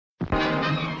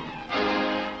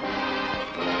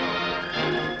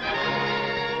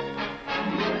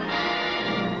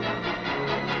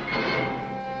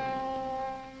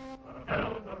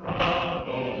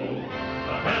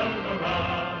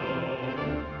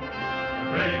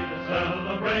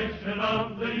celebration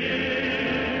of the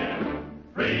year.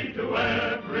 Free to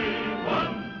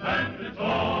everyone, and it's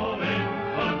all in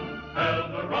fun.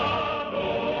 Heldorado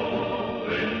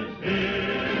is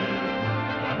here.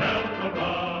 The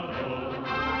Heldorado,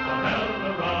 the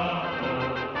Heldorado.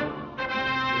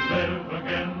 To live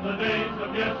again the days of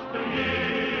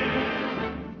yesteryear,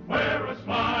 where a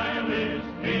smile is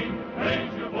king.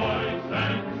 Raise your voice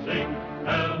and sing.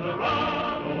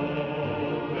 Heldorado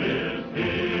is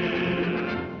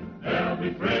here. There'll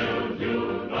be thrills,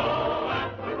 you know,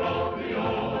 at the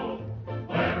rodeo,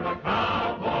 where a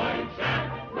cowboy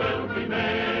chant will be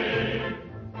made,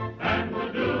 and the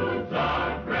dudes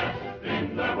are dressed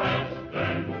in their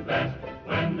western best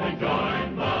when they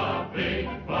join the big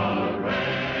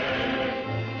parade.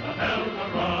 The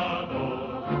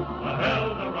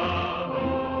Heldorado,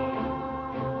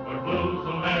 where blues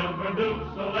will never do,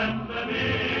 so lend an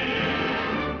ear.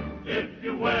 If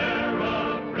you wear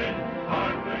a print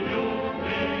partner, you'll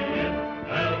be in.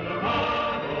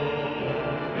 Heldorado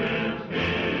is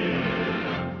here.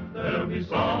 There'll be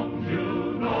songs you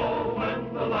know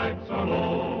when the lights are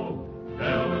low,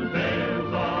 telling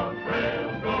tales of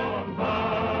trails gone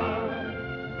by.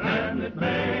 And it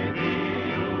may be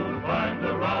you'll find a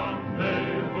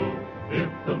rendezvous if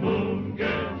the moon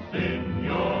gets in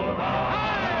your eye.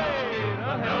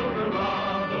 The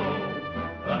Heldorado,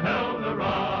 the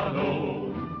Heldorado,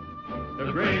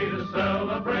 the greatest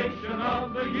celebration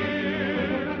of the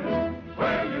year,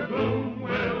 where your gloom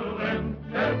will end,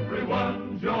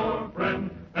 everyone's your friend.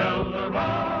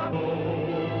 Heldorado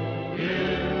is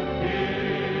here.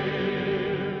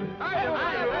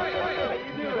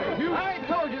 I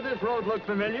told you this road looked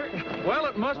familiar. Well,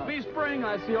 it must be spring.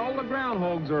 I see all the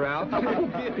groundhogs are out.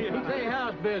 Say,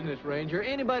 how's business, Ranger?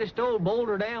 Anybody stole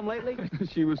Boulder Dam lately?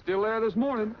 She was still there this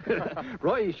morning.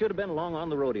 Roy, you should have been along on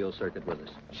the rodeo circuit with us.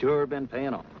 Sure been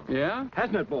paying off. Yeah?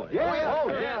 Hasn't it, boy? Yeah. We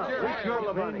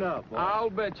sure have enough. I'll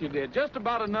bet you did. Just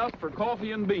about enough for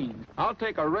coffee and beans. I'll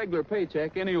take a regular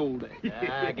paycheck any old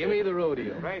day. Give me the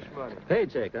rodeo. Fresh money.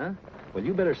 Paycheck, huh? Well,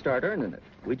 you better start earning it.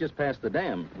 We just passed the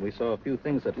dam. We saw a few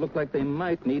things that looked like they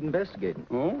might need investigating.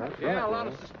 Oh? Yeah, a lot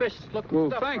of suspicious looking Well,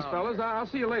 stuff. thanks, fellas. I'll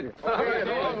see you later. Okay,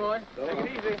 so long, Roy. Take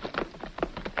it easy.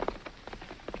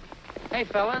 Hey,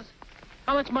 fellas,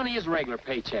 how much money is a regular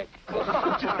paycheck?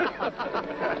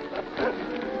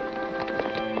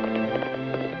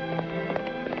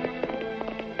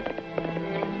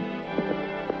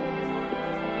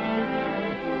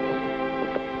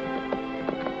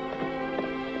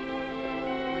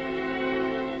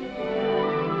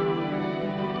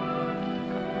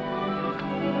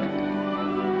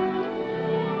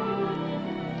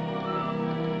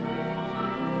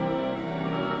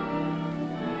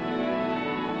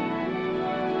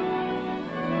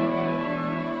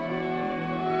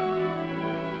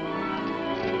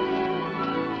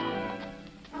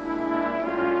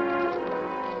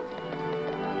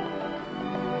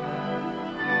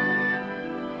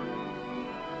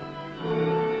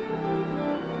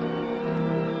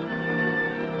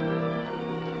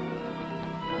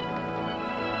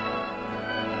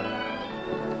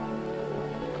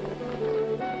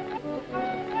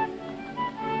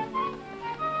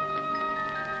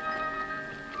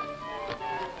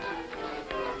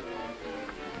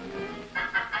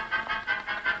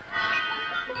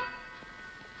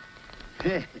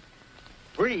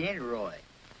 Pretty, ain't it, Roy?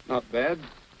 Not bad.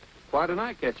 Quite a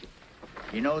night catching.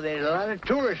 You know, there's a lot of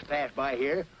tourists pass by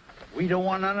here. We don't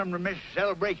want none of them to miss the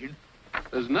celebration.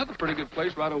 There's another pretty good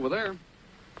place right over there.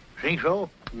 Think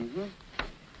so? Mm-hmm.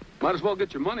 Might as well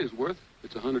get your money's worth.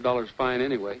 It's $100 fine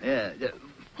anyway. Yeah.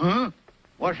 Huh?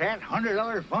 What's that?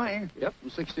 $100 fine? Yep,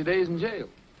 and 60 days in jail.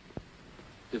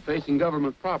 Defacing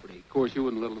government property. Of course, you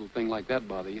wouldn't let a little thing like that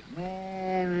bother you.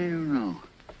 Man, I don't know.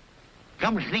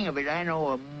 Come to think of it, I know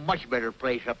a much better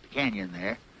place up the canyon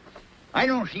there. I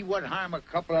don't see what harm a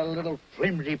couple of little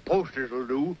flimsy posters will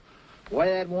do. Why,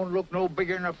 that won't look no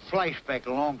bigger than a fly speck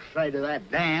alongside of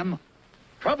that dam.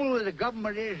 Trouble with the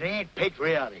government is they ain't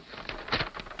patriotic.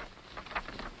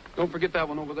 Don't forget that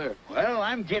one over there. Well,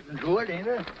 I'm getting to it, ain't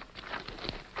I?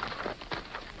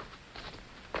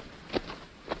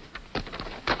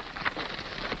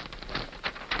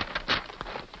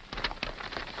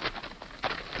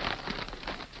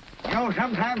 You know,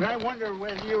 sometimes I wonder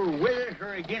whether you're with us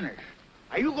or against us.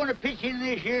 Are you going to pitch in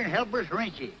this year and help us,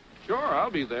 ain't you? Sure,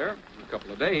 I'll be there in a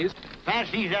couple of days.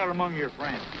 Pass these out among your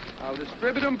friends. I'll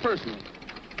distribute them personally.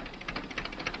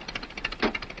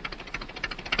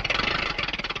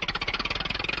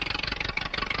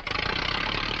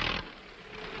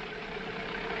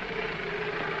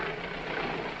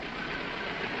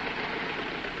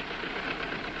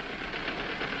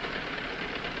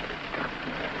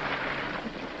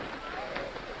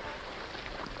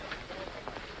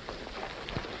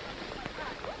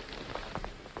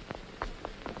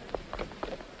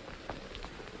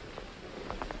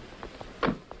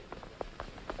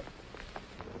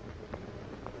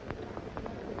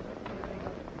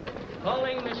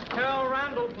 Calling Miss Carol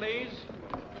Randall, please.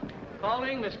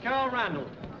 Calling Miss Carol Randall.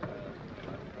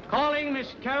 Calling Miss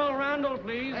Carol Randall,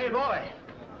 please. Hey, boy.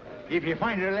 If you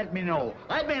find her, let me know.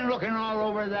 I've been looking all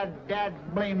over that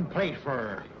dad-blame place for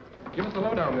her. Give us the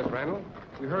lowdown, Miss Randall.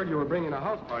 We heard you were bringing a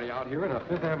house party out here in a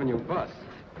Fifth Avenue bus.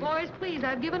 Boys, please,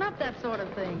 I've given up that sort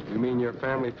of thing. You mean your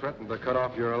family threatened to cut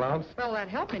off your allowance? Well, that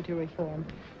helped me to reform.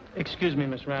 Excuse me,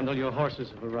 Miss Randall. Your horses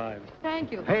have arrived.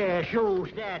 Thank you. Hey, shoo,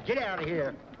 Stat, get out of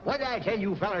here. What did I tell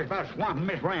you fellas about swamping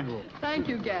Miss Randall? Thank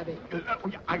you, Gabby.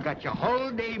 I got your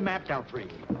whole day mapped out for you.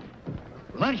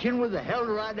 Luncheon with the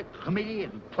Heldorado committee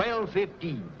at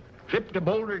 12:15. Trip to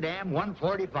Boulder Dam,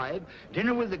 1:45.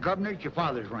 Dinner with the governor at your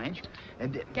father's ranch.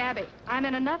 And Gabby, I'm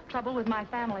in enough trouble with my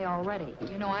family already.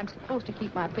 You know, I'm supposed to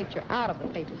keep my picture out of the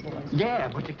paper, boys. yeah,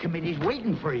 but the committee's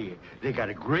waiting for you. They got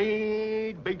a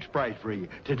great big surprise for you.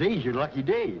 Today's your lucky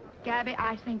day. Gabby,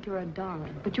 I think you're a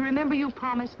darling. But you remember you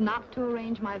promised not to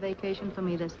arrange my vacation for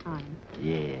me this time.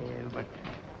 Yeah, but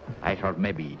I thought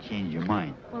maybe you'd change your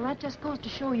mind. Well, that just goes to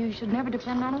show you should never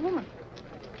depend on a woman.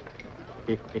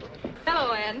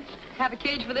 Hello, Ann. Have a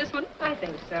cage for this one? I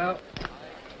think so.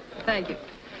 Thank you.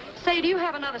 Say, do you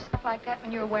have another stuff like that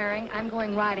when you're wearing? I'm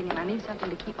going riding and I need something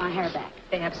to keep my hair back.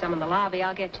 They have some in the lobby.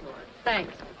 I'll get you one.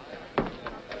 Thanks.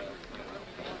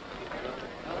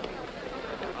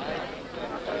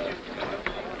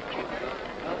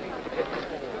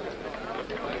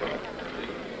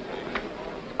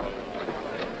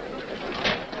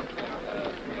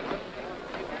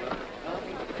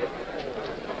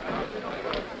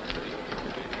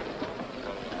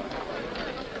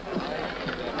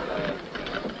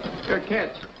 Good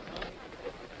catch.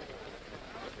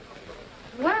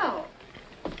 Well.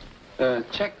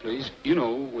 Check, please. You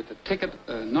know, with the ticket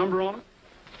number on it.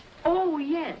 Oh,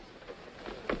 yes.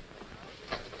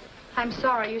 I'm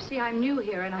sorry. You see, I'm new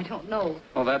here and I don't know.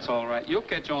 Oh, that's all right. You'll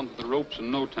catch on to the ropes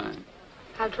in no time.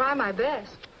 I'll try my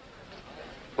best.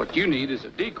 What you need is a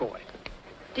decoy.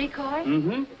 Decoy?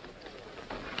 Mm-hmm.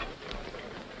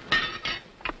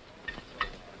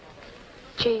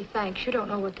 Gee, thanks. You don't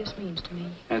know what this means to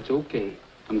me. That's okay.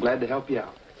 I'm glad to help you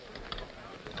out.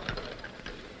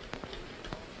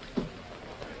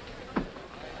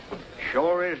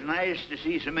 Sure is nice to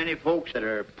see so many folks that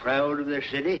are proud of their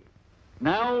city.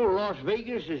 Now, Las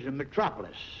Vegas is a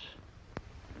metropolis.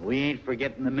 We ain't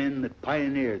forgetting the men that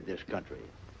pioneered this country.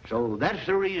 So that's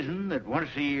the reason that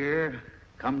once a year,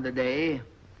 come the day,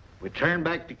 we turn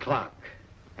back the clock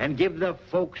and give the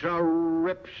folks a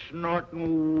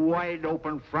rip-snorting,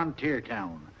 wide-open frontier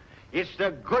town. It's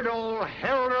the good old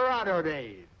Heldorado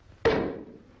days. Drop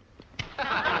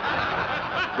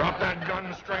that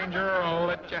gun, stranger, or I'll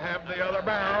let you have the other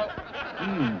barrel.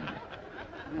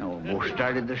 I almost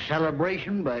started the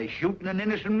celebration by shooting an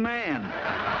innocent man.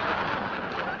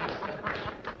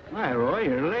 Hi, Roy,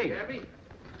 you're late.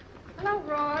 Hello,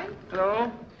 Roy.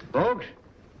 Hello. Folks,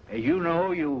 as you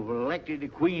know, you've elected a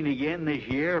queen again this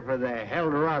year for the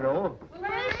Heldorado.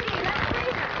 Where is she? Let's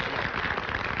see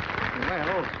her.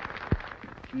 Well,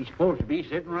 she's supposed to be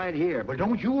sitting right here. But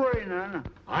don't you worry none.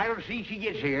 I'll see she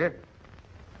gets here.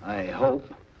 I hope.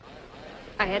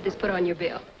 I had this put on your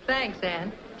bill. Thanks,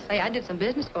 Ann. Say, I did some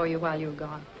business for you while you were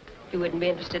gone. You wouldn't be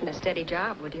interested in a steady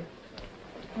job, would you?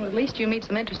 Well, at least you meet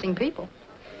some interesting people.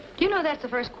 Do you know that's the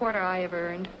first quarter I ever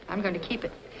earned? I'm going to keep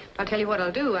it. I'll tell you what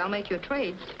I'll do. I'll make you a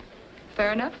trade.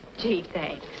 Fair enough? Gee,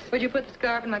 thanks. Would you put the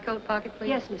scarf in my coat pocket, please?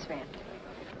 Yes, Miss Rand.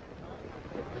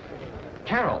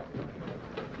 Carol.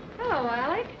 Hello,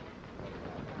 Alec.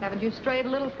 Haven't you strayed a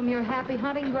little from your happy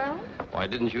hunting ground? Why,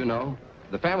 didn't you know?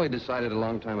 The family decided a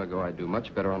long time ago I'd do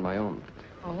much better on my own.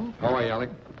 Oh? How are you, Alec?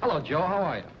 Hello, Joe. How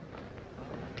are you?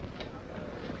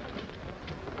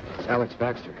 It's Alex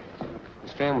Baxter.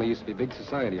 His family used to be big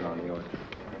society around New York.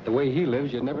 The way he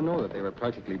lives, you'd never know that they were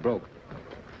practically broke.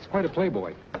 He's quite a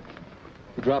playboy.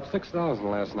 He dropped $6,000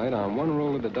 last night on one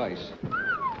roll of the dice.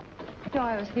 No,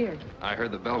 I was here. I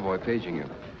heard the bellboy paging you.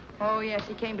 Oh, yes,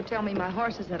 he came to tell me my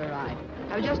horses had arrived.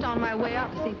 I was just on my way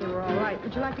out to see if they were all right.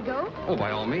 Would you like to go? Oh,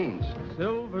 by all means.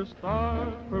 Silver star,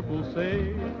 purple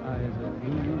sage, eyes of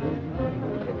blue.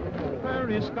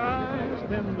 Prairie skies,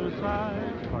 tender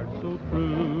sighs, heart so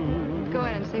true. Go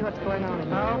in and see what's going on in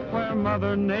here. Out where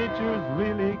Mother Nature's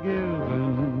really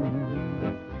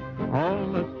given all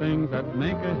the things that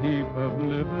make a heap of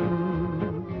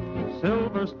living.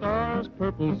 Silver stars,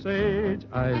 purple sage,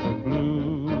 eyes of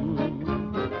blue.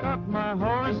 Got my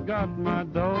horse, got my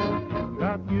dog,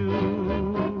 got you.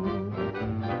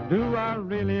 Do I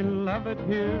really love it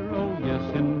here? Oh, yes,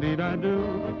 indeed I do.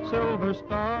 Silver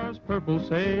stars, purple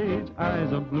sage,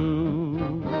 eyes of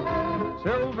blue.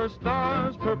 Silver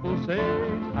stars, purple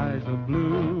sage, eyes of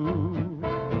blue.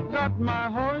 Got my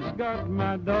horse, got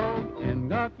my dog, and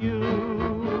got you.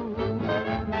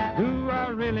 Do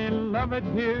I really love it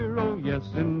here? Oh, yes,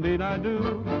 indeed I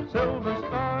do. Silver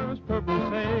stars, purple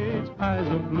sage, eyes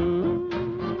of blue.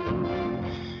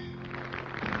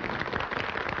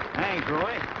 Thanks,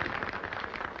 Roy.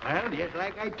 Well, just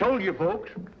like I told you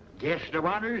folks, guest of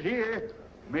honor's here,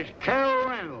 Miss Carol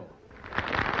Randall.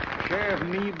 Sheriff and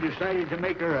me decided to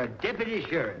make her a deputy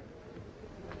sheriff.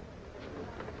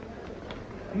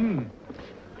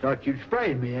 Thought you'd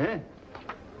surprise me, eh?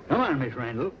 Come on, Miss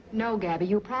Randall. No, Gabby,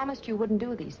 you promised you wouldn't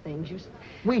do these things.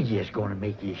 We just gonna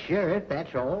make you sheriff,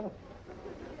 that's all.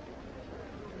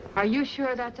 Are you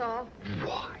sure that's all?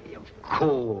 Why, of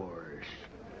course.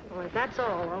 Well, if that's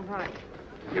all right.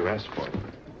 You asked for it.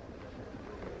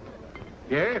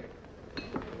 Sheriff,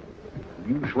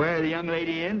 you swear the young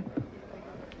lady in?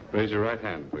 Raise your right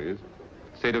hand, please.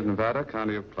 State of Nevada,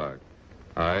 County of Clark.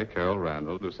 I, Carol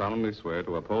Randall, do solemnly swear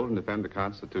to uphold and defend the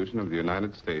Constitution of the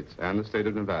United States and the state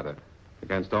of Nevada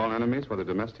against all enemies, whether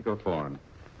domestic or foreign.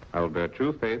 I will bear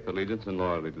true faith, allegiance, and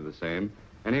loyalty to the same,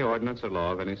 any ordinance or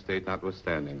law of any state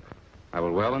notwithstanding. I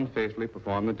will well and faithfully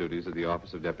perform the duties of the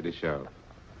office of Deputy Sheriff.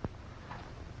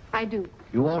 I do.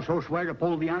 You also swear to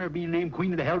uphold the honor of being named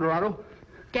Queen of the Heldorado?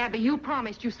 Gabby, you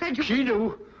promised. You said you... She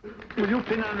do. Will you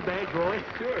pin on the badge, Roy?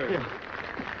 Sure. Yeah.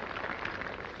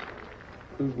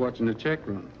 Who's watching the check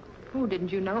run? Oh,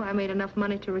 didn't you know I made enough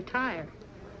money to retire?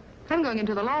 I'm going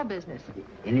into the law business.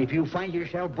 And if you find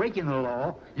yourself breaking the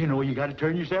law, you know you got to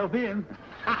turn yourself in.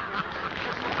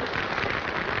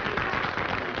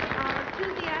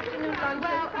 Tuesday afternoon,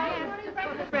 well,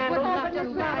 yes. Randall, not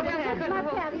too bad.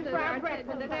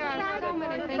 There are so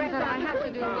many things that I have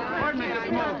to do. Pardon me just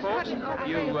a moment, folks.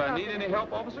 You need any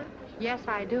help, officer? Yes,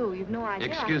 I do. You've no idea.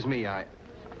 Excuse me, I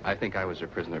think I was a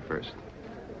prisoner first.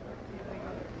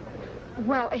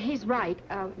 Well, he's right.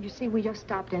 You see, we just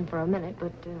stopped in for a minute,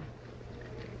 but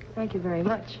thank you very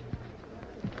much.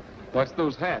 What's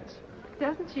those hats?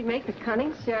 Doesn't she make a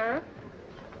cunning sheriff?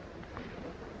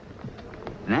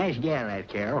 Nice gal, that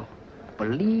Carol, but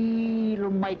a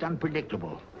little mite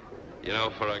unpredictable. You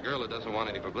know, for a girl that doesn't want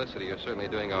any publicity, you're certainly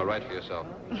doing all right for yourself.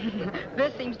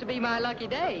 This seems to be my lucky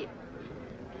day.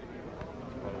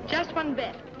 Just one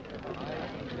bet.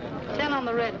 10 on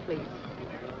the red, please.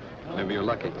 Maybe you're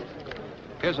lucky.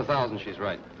 Here's 1,000, she's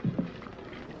right.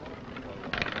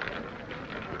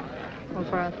 Well,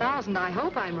 for 1,000, I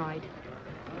hope I'm right.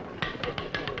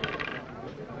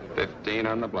 15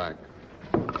 on the black.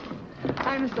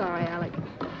 I'm sorry, Alec.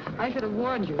 I should have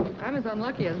warned you. I'm as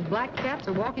unlucky as black cats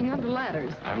are walking under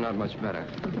ladders. I'm not much better.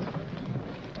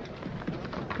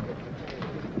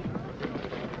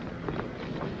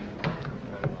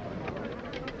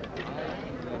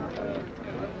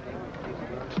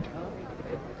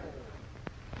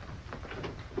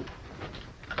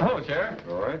 Hello, Sheriff.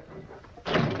 Roy?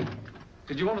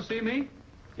 Did you want to see me?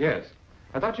 Yes.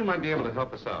 I thought you might be able to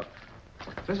help us out.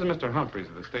 This is Mr. Humphreys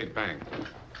of the State Bank.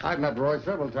 I've met Roy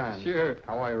several times. Sure.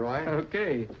 How are you, Roy?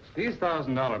 Okay. These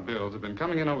 $1,000 bills have been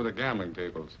coming in over the gambling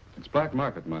tables. It's black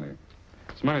market money.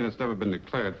 It's money that's never been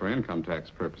declared for income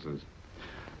tax purposes.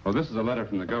 Well, this is a letter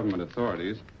from the government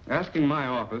authorities asking my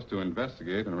office to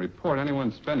investigate and report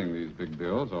anyone spending these big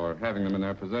bills or having them in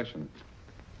their possession.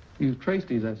 You've traced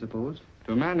these, I suppose.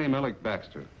 To a man named Alec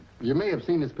Baxter. You may have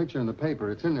seen his picture in the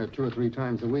paper. It's in there 2 or 3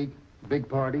 times a week. Big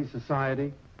parties,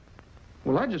 society.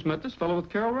 Well, I just met this fellow with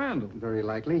Carol Randall. Very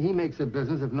likely. He makes a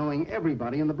business of knowing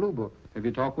everybody in the Blue Book. Have you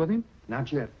talked with him?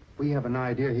 Not yet. We have an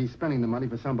idea he's spending the money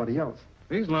for somebody else.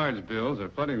 These large bills are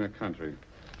flooding the country.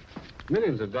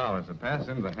 Millions of dollars have passed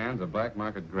into the hands of black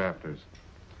market grafters.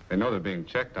 They know they're being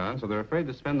checked on, so they're afraid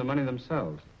to spend the money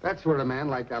themselves. That's where a man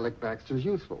like Alec Baxter's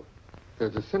useful.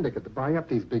 There's a syndicate that buy up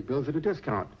these big bills at a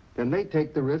discount. Then they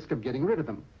take the risk of getting rid of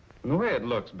them. From the way it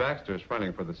looks, Baxter's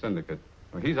fronting for the syndicate.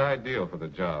 Well, he's ideal for the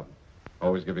job.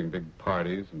 Always giving big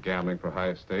parties and gambling for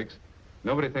high stakes.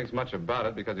 Nobody thinks much about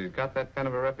it because he's got that kind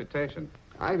of a reputation.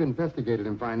 I've investigated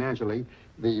him financially.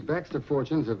 The Baxter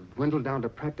fortunes have dwindled down to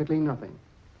practically nothing.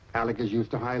 Alec is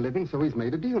used to high living, so he's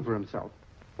made a deal for himself.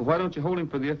 Well, why don't you hold him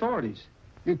for the authorities?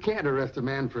 You can't arrest a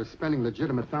man for spending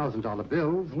legitimate $1,000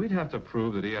 bills. We'd have to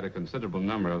prove that he had a considerable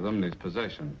number of them in his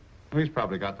possession. Well, he's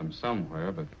probably got them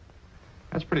somewhere, but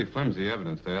that's pretty flimsy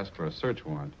evidence to ask for a search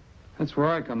warrant. That's where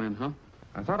I come in, huh?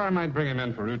 I thought I might bring him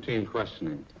in for routine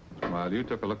questioning while you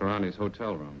took a look around his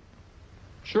hotel room.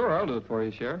 Sure, I'll do it for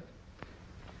you, Sheriff.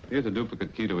 Here's a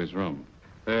duplicate key to his room.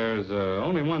 There's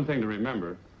only one thing to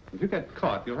remember. If you get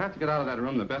caught, you'll have to get out of that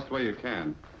room the best way you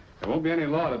can. There won't be any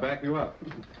law to back you up.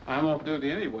 I'm off duty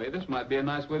anyway. This might be a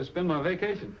nice way to spend my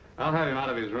vacation. I'll have him out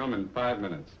of his room in 5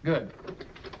 minutes. Good.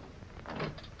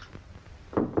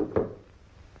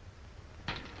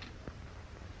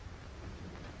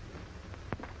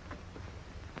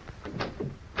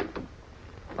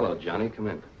 Johnny. Come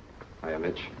in. Hiya,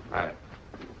 Mitch. Hi.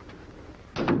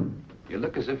 You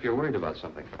look as if you're worried about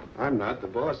something. I'm not. The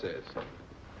boss is.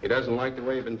 He doesn't like the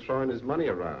way you've been throwing his money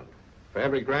around. For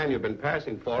every grand you've been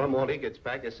passing for him, all he gets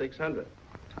back is $600.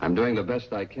 I'm doing the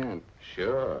best I can.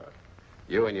 Sure.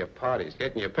 You and your parties,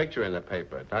 getting your picture in the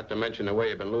paper, not to mention the way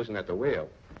you've been losing at the wheel.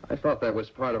 I thought that was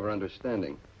part of our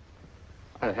understanding.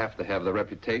 I have to have the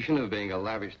reputation of being a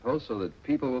lavish host so that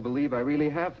people will believe I really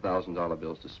have $1,000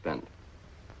 bills to spend.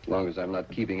 As long as I'm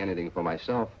not keeping anything for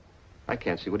myself, I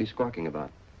can't see what he's squawking about.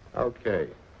 Okay.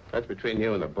 That's between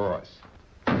you and the boss.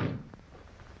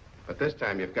 But this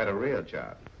time you've got a real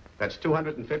job. That's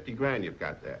 250 grand you've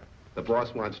got there. The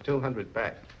boss wants 200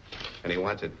 back, and he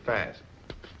wants it fast.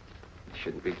 It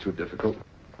shouldn't be too difficult.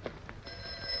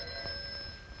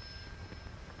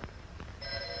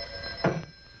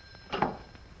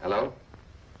 Hello?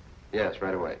 Yes,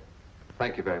 right away.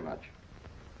 Thank you very much.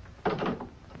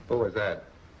 Who was that?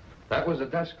 That was a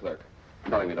desk clerk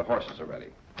telling me the horses are ready.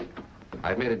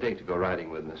 I've made a date to go riding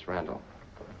with Miss Randall.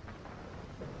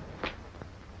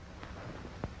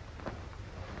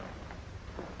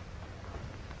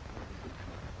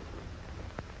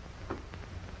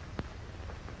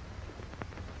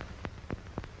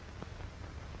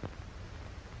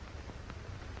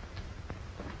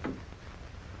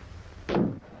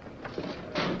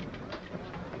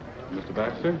 Mr.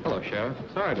 Baxter? Hello, Sheriff.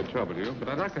 Sorry to trouble you, but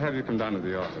I'd like to have you come down to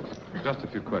the office. Just a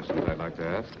few questions I'd like to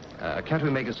ask. Can't we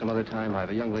make it some other time? I have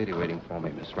a young lady waiting for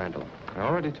me, Miss Randall. I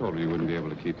already told you you wouldn't be able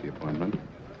to keep the appointment.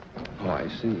 Oh, I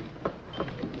see.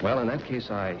 Well, in that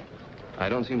case, I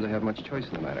don't seem to have much choice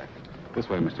in the matter. This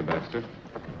way, Mr. Baxter.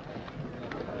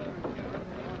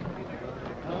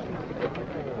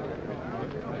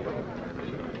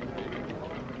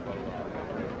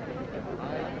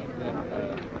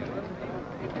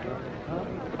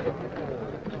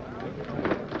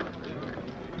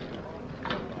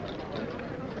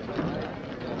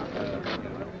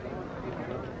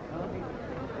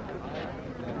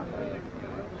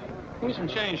 Give me some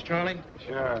change, Charlie.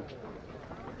 Sure.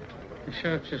 The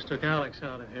sheriff just took Alex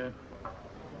out of here.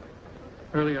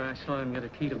 Earlier, I saw him get a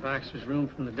key to Baxter's room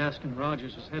from the desk, and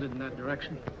Rogers was headed in that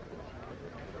direction.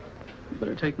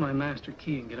 Better take my master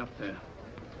key and get up there.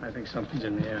 I think something's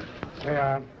in the air.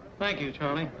 Yeah. Thank you,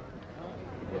 Charlie.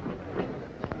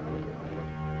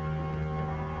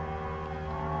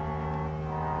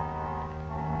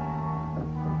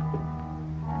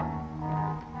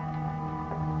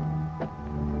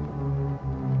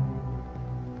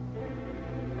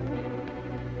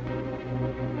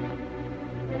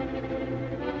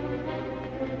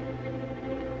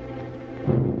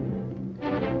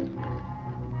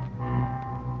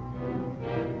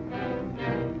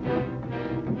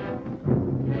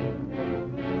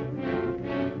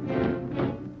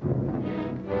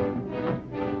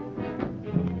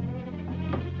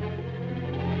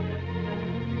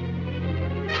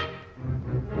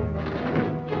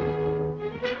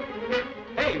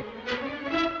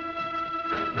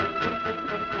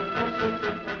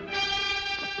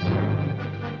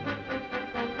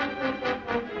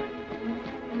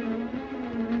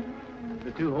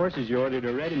 Horses you ordered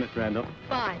are ready, Miss Randall.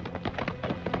 Fine.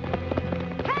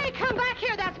 Hey, come back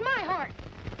here. That's my horse.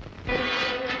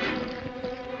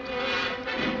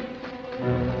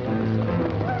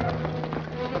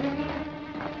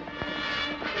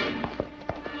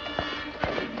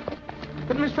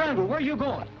 But, Miss Randall, where are you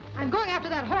going? I'm going after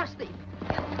that horse thief.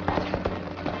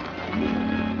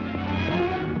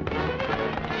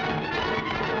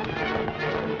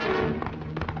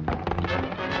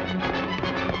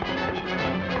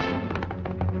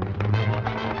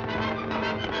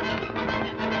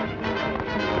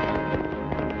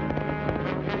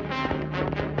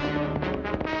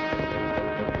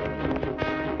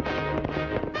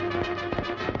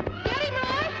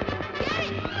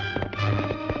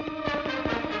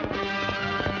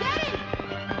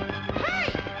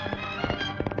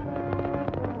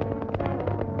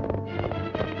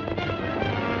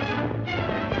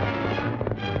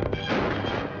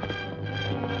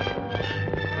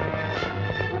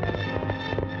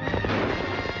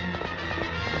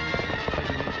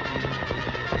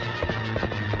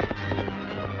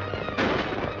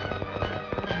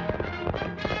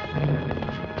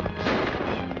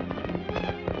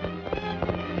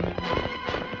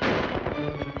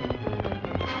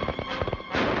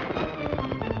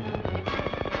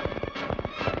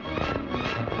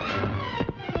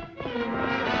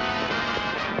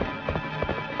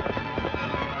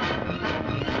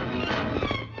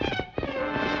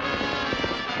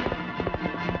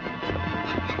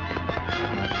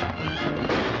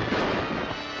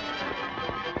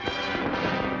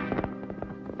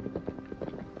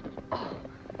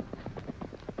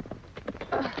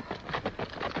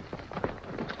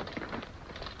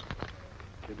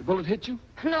 The bullet hit you?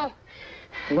 No.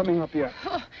 Well, let me help you out.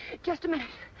 Oh, just a minute.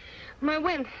 My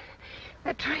wind.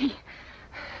 That tree.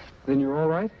 Then you're all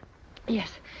right?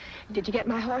 Yes. Did you get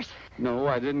my horse? No,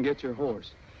 I didn't get your horse.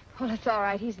 Well, it's all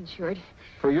right. He's insured.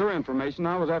 For your information,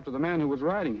 I was after the man who was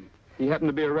riding him. He happened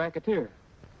to be a racketeer.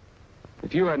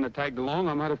 If you hadn't tagged along,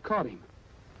 I might have caught him.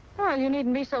 Well, you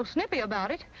needn't be so snippy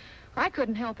about it. I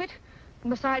couldn't help it.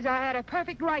 Besides, I had a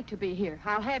perfect right to be here.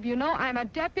 I'll have you know I'm a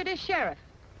deputy sheriff.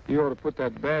 You ought to put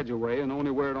that badge away and only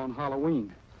wear it on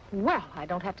Halloween. Well, I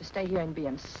don't have to stay here and be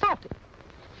insulted.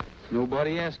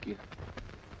 Nobody asked you.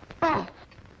 Oh.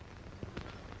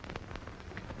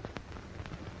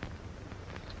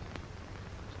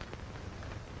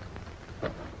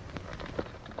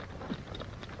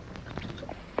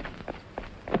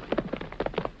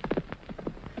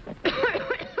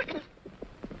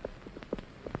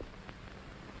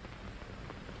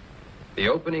 The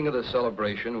opening of the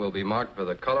celebration will be marked for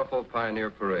the colorful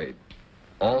Pioneer Parade.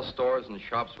 All stores and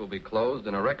shops will be closed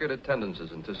and a record attendance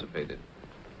is anticipated.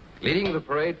 Leading the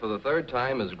parade for the third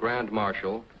time as Grand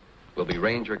Marshal will be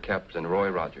Ranger Captain Roy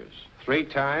Rogers. 3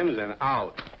 times and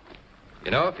out. You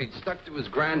know, if he'd stuck to his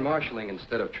Grand Marshaling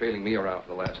instead of trailing me around for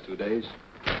the last 2 days,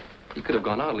 he could have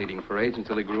gone on leading parades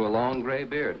until he grew a long gray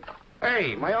beard.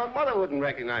 Hey, my own mother wouldn't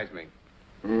recognize me.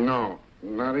 No,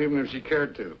 not even if she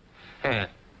cared to. Huh.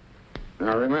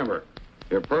 Now remember,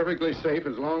 you're perfectly safe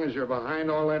as long as you're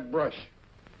behind all that brush.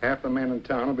 Half the men in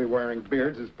town will be wearing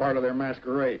beards as part of their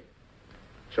masquerade.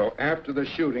 So after the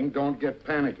shooting, don't get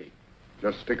panicky.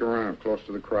 Just stick around close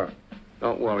to the crowd.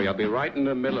 Don't worry, I'll be right in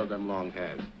the middle of them long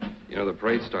hairs. You know, the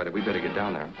parade started. We better get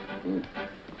down there.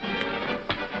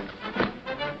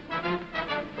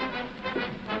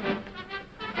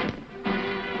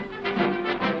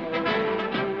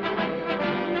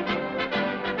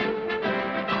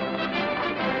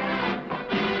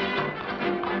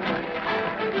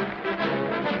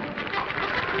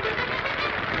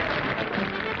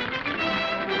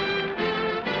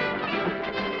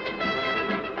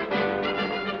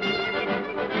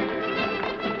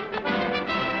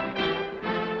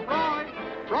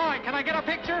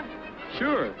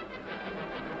 Sure.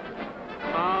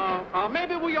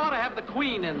 Maybe we ought to have the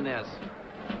Queen in this.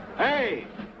 Hey,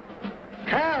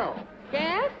 Carol.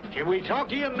 Yes? Can we talk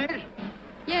to you a minute?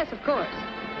 Yes, of course.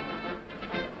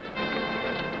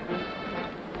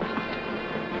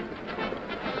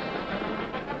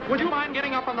 Would you mind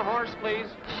getting up on the horse, please?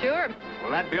 Sure.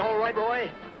 Will that be all right, Roy?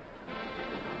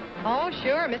 Oh,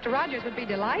 sure. Mr. Rogers would be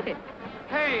delighted.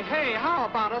 Hey, how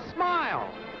about a smile?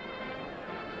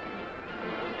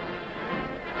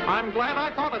 I'm glad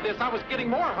I thought of this. I was getting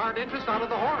more hard interest out of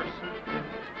the horse.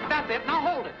 That's it. Now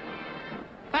hold it.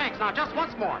 Thanks. Now, just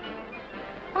once more.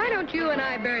 Why don't you and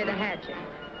I bury the hatchet?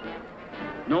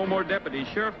 No more deputy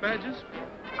sheriff badges?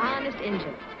 Honest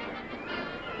Injun.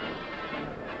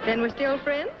 Then we're still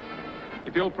friends?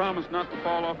 If you'll promise not to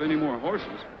fall off any more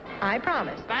horses. I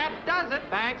promise. That does it.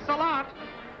 Thanks a lot.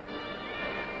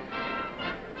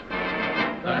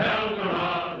 The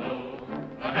Heldorado,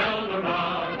 the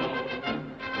Heldorado,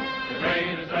 the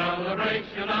greatest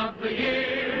celebration of the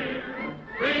year.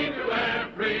 Free to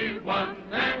everyone,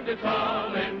 and it's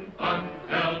all in fun.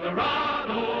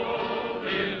 Heldorado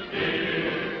is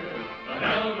here. The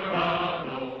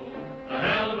Heldorado, the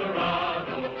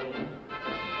Heldorado,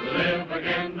 to live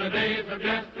again the days of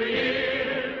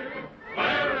yesteryear,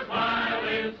 where a smile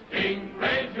is king.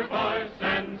 Raise your voice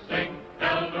and sing.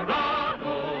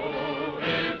 Heldorado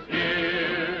is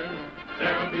here.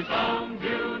 There'll be songs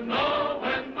you know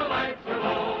when the lights are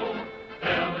low,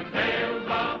 telling tales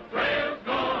of trails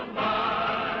gone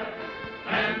by.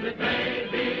 And it may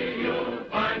be you'll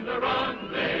find a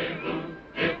rendezvous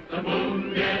if the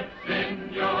moon gets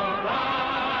in your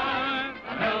eye.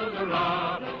 The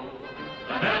Heldorado,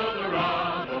 the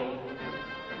Heldorado,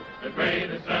 the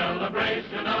greatest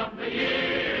celebration of the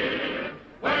year,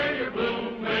 where your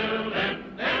gloom will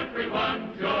end,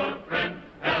 everyone's your friend.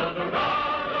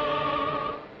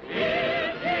 Heldorado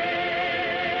is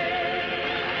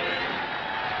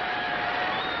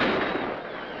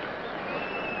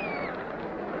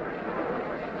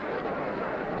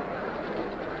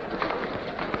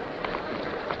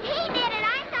He did it.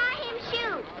 I saw him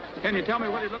shoot. Can you tell me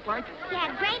what he looked like? He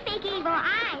had great big evil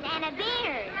eyes and a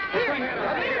beard.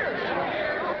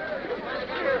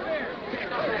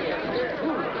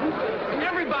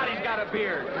 Everybody's got a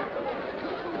beard.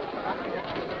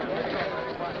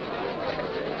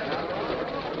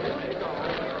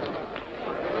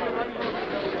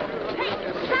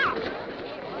 Stop!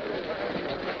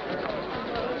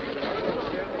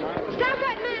 Stop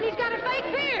that man! He's got a fake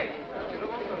beard!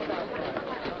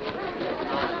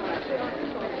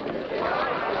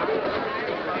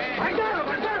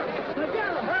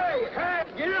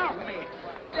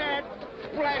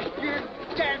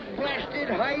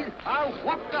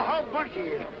 a whole bunch of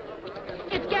you.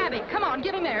 It's Gabby. Come on,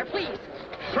 get him there, please.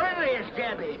 Certainly it's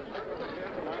Gabby.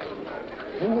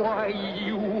 Why,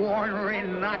 you ornery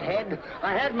nuthead.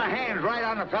 I had my hands right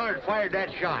on the fella that fired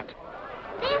that shot.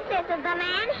 This isn't the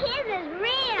man. His is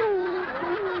real.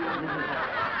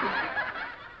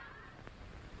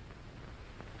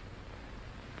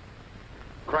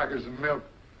 Crackers and milk.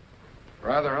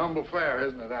 Rather humble fare,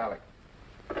 isn't it, Alec?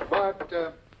 But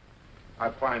I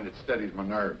find it steadies my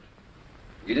nerves.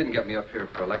 You didn't get me up here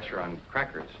for a lecture on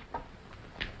crackers.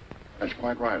 That's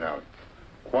quite right, Alec.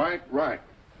 Quite right.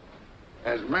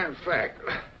 As a matter of fact,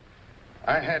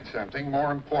 I had something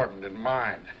more important in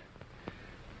mind.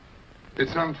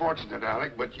 It's unfortunate,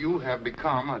 Alec, but you have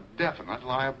become a definite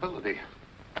liability.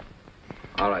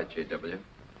 All right, J.W.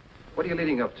 What are you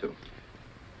leading up to?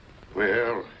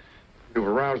 Well, you've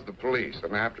aroused the police,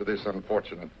 and after this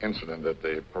unfortunate incident at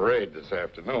the parade this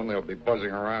afternoon, they'll be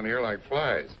buzzing around here like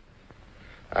flies.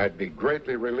 I'd be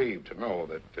greatly relieved to know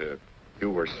that you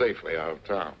were safely out of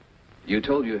town. You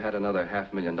told you had another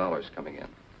 $500,000 coming in.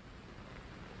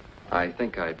 I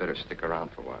think I'd better stick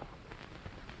around for a while.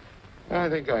 I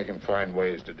think I can find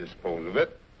ways to dispose of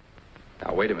it.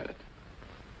 Now, wait a minute.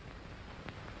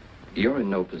 You're in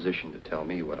no position to tell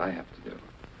me what I have to do.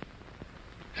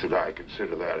 Should I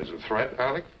consider that as a threat,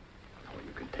 Alec? Oh,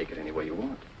 you can take it any way you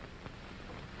want.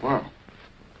 Well,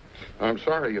 I'm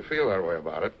sorry you feel that way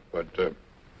about it, but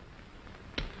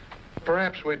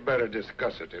perhaps we'd better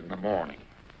discuss it in the morning.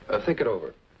 Think it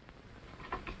over.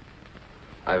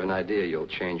 I have an idea you'll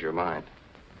change your mind.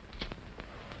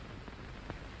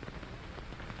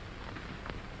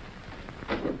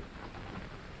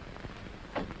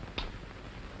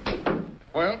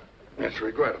 Well, it's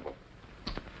regrettable.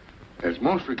 It's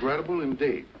most regrettable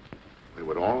indeed. We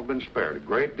would all have been spared a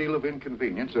great deal of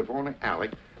inconvenience if only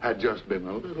Alec had just been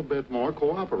a little bit more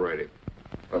cooperative.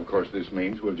 Of course, this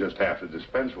means we'll just have to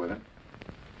dispense with it.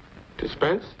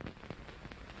 Dispense?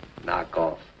 Knock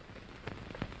off.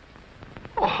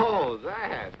 Oh,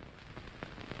 that.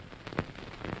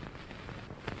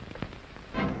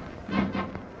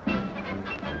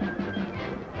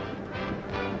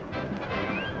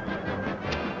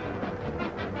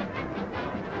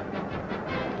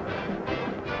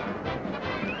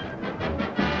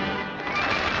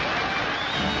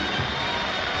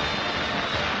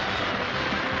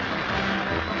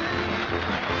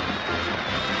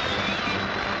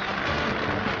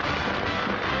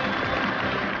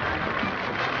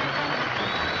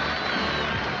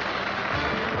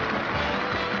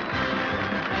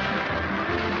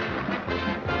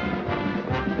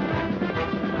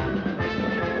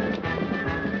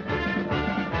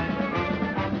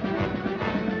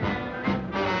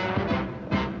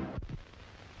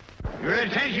 Your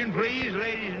attention, please,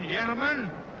 ladies and gentlemen.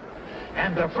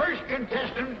 And the first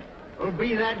contestant will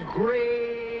be that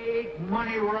great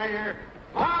money writer,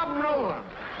 Bob Nolan,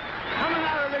 coming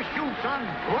out of the chutes on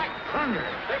Black Thunder.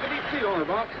 Take a deep seat on her,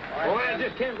 Bob. Boy, I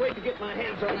just can't wait to get my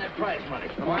hands on that prize money.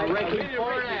 Come on, ranking Ricky,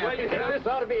 fore and Ricky, aft. This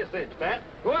ought to be a cinch, Pat.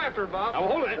 Go after her, Bob. Now,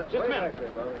 hold it. Just a minute.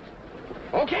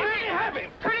 Okay, there you have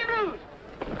him. Turn him loose.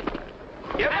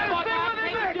 You better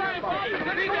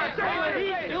stay with him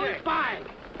there. He's doing fine.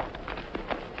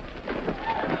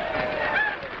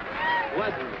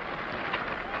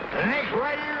 The next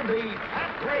rider will be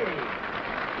Pat Grady.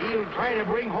 He'll try to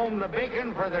bring home the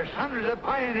bacon for the Son of the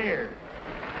Pioneer.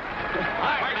 All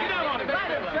right, get down on it.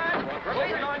 We're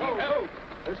waiting on you.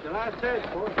 This is the last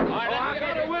test, boys. All right, I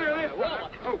got a winner this time.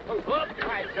 All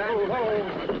right,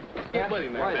 son. Get with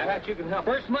him there, Pat. You can help.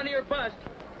 First money or bust.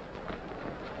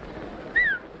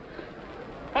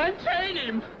 Unchain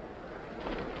him.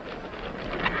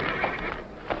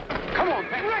 Come on,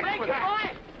 Pat. Right, boy.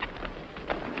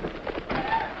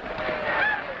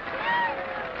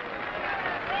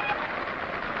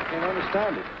 Can't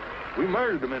understand it. We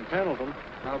murdered him and paneled him.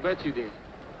 I'll bet you did.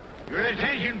 Your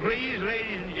attention, please,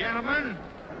 ladies and gentlemen.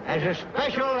 As a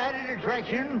special added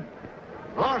attraction,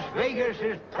 Las Vegas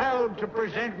is proud to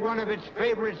present one of its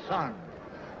favorite sons,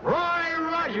 Roy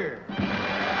Rogers.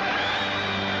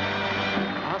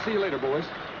 I'll see you later, boys.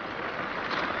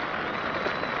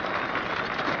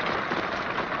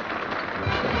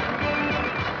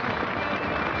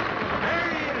 There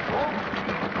he is, folks.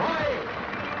 Roy,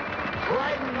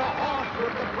 riding the horse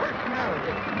with the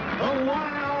personality, the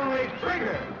one and only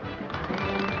Trigger.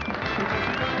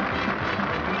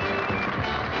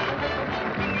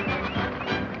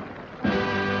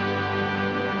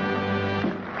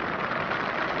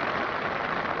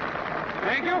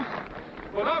 Thank you.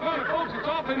 Well, doggone it, folks, it's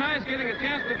awfully nice getting a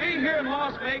chance to be here in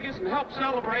Las Vegas and help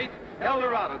celebrate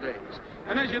Heldorado days.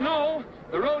 And as you know,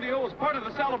 the rodeo is part of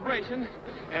the celebration,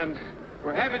 and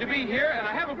We're happy to be here, and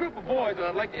I have a group of boys that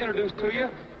I'd like to introduce to you.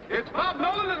 It's Bob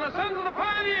Nolan and the Sons of the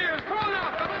Pioneers. Come on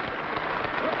out, fellas.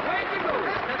 We're playing the goat.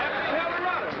 Happy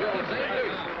Heldorado.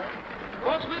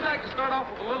 Folks, we'd like to start off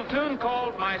with a little tune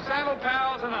called My Saddle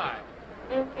Pals and I.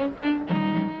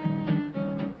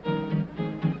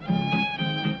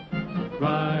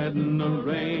 Riding the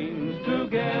range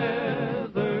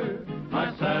together,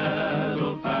 my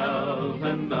saddle pals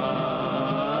and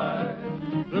I,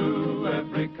 through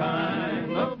every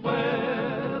kind of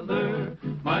weather,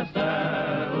 my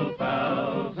saddle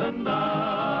pals and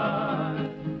I.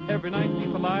 Every night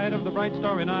neath the light of the bright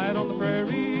starry night on the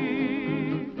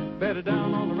prairie, bedded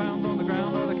down all around on the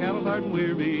ground where the cattle tired and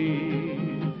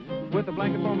weary, with a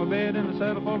blanket for my bed and a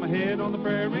saddle for my head on the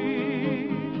prairie,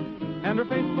 and her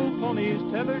faithful ponies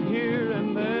tethered here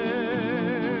and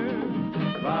there,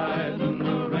 riding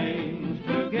the range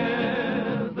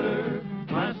together,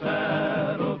 my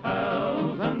saddle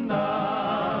pals and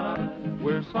I.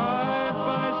 We're side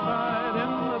by side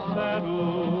in the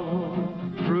saddle,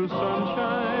 through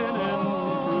sunshine and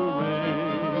through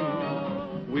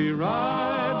rain. We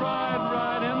ride, ride,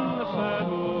 ride in the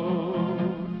saddle,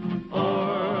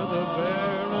 o'er the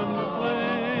barren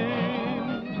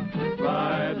plains,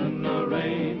 riding the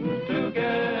range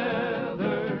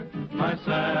together, my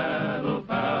saddle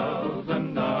pals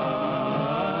and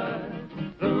I,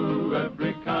 through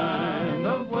every kind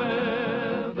of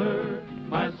weather,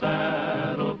 my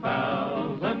saddle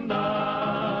pals and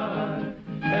I.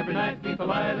 Every night beneath the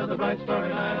light of the bright starry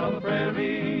night on the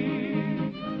prairie,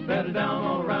 bedded down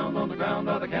all around on the ground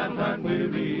are the cattle tired and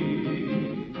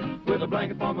weary, with a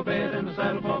blanket for my bed and a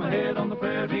saddle for my head on the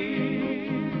prairie,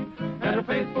 and her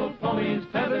faithful ponies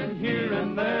tethered here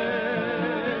and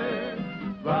there,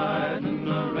 riding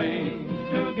the range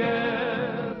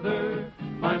together,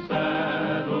 my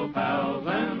saddle pals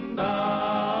and I.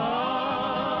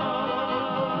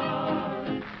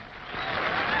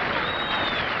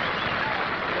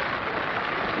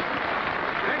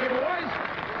 Thank you, boys.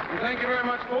 And thank you very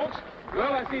much, folks.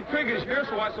 Well, I see Trigger's here,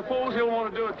 so I suppose he'll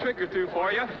want to do a trick or two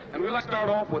for you. And we'll start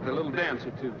off with a little dance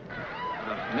or two.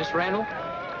 Miss Randall,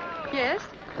 Yes?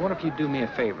 what if you do me a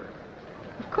favor?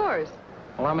 Of course.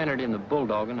 Well, I'm entered in the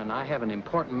bulldogging, and I have an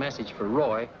important message for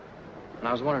Roy, and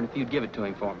I was wondering if you'd give it to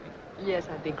him for me. Yes,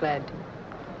 I'd be glad to.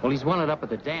 Well, he's wanted up at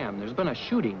the dam. There's been a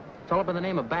shooting. A fellow by the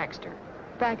name of Baxter.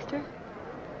 Baxter?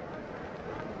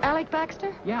 Alec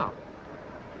Baxter? Yeah.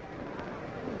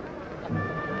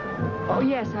 Oh,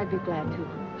 yes, I'd be glad to.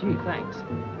 Gee, thanks.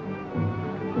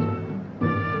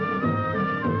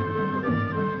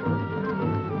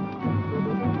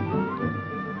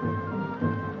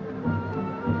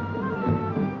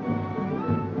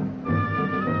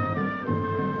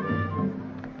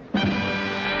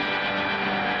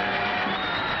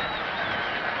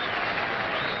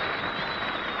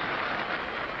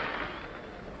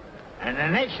 And the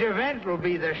next event will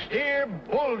be the steer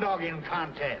bulldogging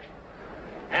contest.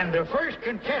 And the first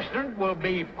contestant will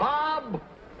be Bob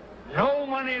No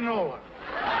Money Nolan.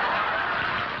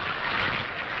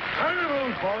 Turn the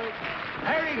loose, boys.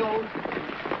 There he goes.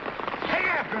 Take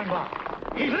after him, Bob.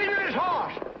 He's leaving his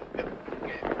horse.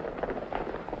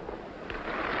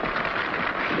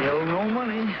 Still no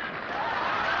money.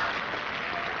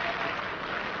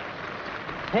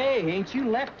 Hey, ain't you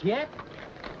left yet?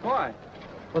 Why?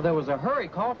 Well, there was a hurry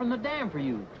call from the dam for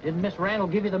you. Didn't Miss Randall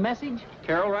give you the message?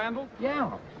 Carol Randall?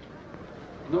 Yeah.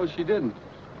 No, she didn't.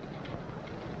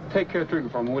 Take care of Trigger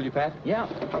for me, will you, Pat? Yeah.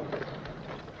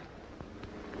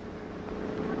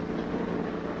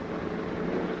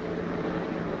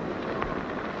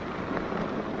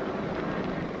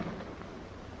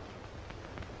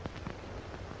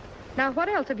 Now, what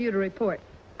else have you to report?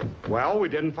 Well, we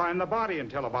didn't find the body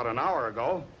until about an hour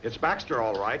ago. It's Baxter,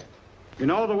 all right. You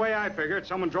know, the way I figured,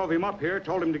 someone drove him up here,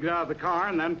 told him to get out of the car,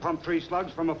 and then pumped 3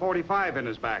 slugs from a .45 in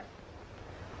his back.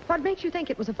 What makes you think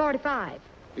it was a .45?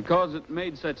 Because it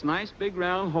made such nice big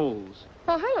round holes.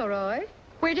 Oh, hello, Roy.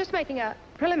 We're just making a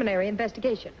preliminary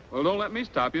investigation. Well, don't let me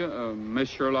stop you. Miss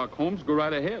Sherlock Holmes, go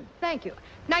right ahead. Thank you.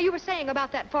 Now, you were saying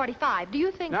about that .45. Do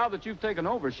you think... Now that you've taken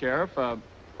over, Sheriff,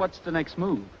 what's the next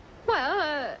move?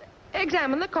 Well,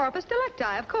 examine the corpus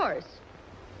delicti, of course.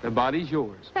 The body's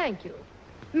yours. Thank you.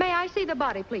 May I see the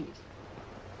body, please?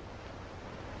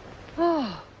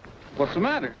 Oh, What's the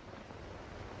matter?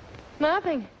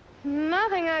 nothing.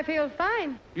 Nothing. I feel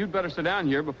fine. You'd better sit down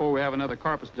here before we have another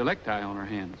corpus delicti on our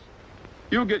hands.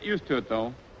 You'll get used to it,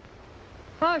 though.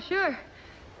 Oh, sure.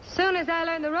 Soon as I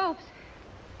learn the ropes.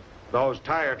 Those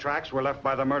tire tracks were left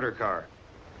by the murder car.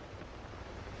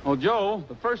 Well, Joe,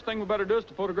 the first thing we better do is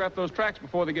to photograph those tracks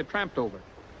before they get tramped over.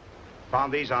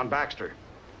 Found these on Baxter.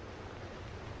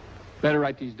 Better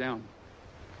write these down.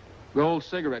 Gold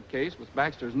cigarette case with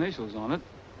Baxter's initials on it.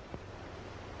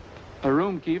 A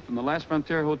room key from the Last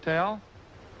Frontier Hotel.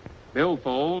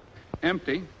 Billfold,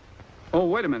 empty. Oh,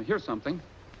 wait a minute, here's something.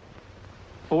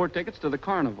 4 tickets to the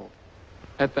carnival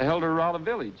at the Heldorado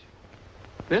Village.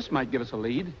 This might give us a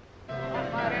lead.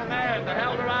 Right in there at the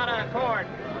Heldorado Court.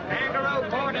 Kangaroo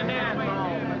Court and Dance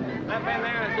Hall. Step in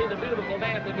there and see the beautiful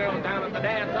dancing girls down at the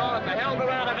dance hall at the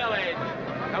Heldorado Village.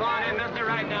 Come on in, mister,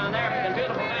 right down there at the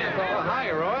beautiful dance hall. Oh,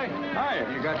 hi, Roy. Hi.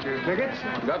 You got your tickets?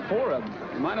 Got 4 of them.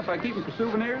 You mind if I keep them for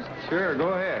souvenirs? Sure, go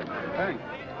ahead. Thanks.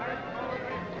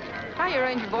 Hiya,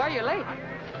 Ranger boy, you're late.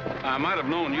 I might have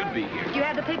known you'd be here. You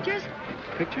had the pictures?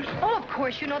 Pictures? Oh, of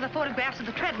course, you know the photographs of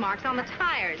the tread marks on the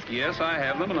tires. Yes, I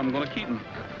have them, and I'm going to keep them.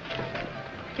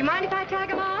 Do you mind if I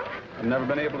tag along? I've never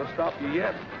been able to stop you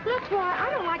yet. Look, Roy, I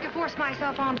don't like to force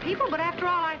myself on people, but after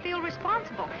all, I feel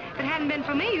responsible. If it hadn't been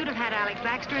for me, you'd have had Alex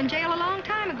Baxter in jail a long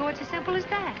time ago. It's as simple as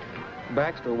that.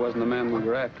 Baxter wasn't the man we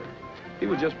were after. He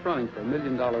was just fronting for $1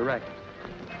 million racket.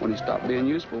 When he stopped being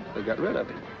useful, they got rid of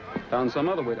him. Found some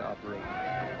other way to operate.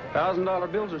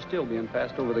 $1,000 bills are still being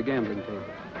passed over the gambling table.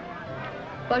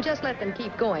 Well, just let them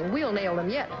keep going. We'll nail them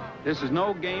yet. This is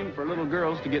no game for little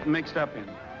girls to get mixed up in.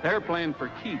 They're playing for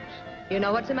keeps. You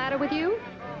know what's the matter with you?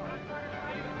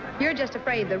 You're just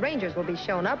afraid the Rangers will be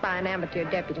shown up by an amateur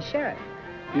deputy sheriff.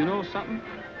 You know something?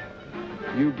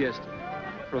 You guessed it.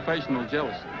 Professional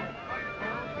jealousy.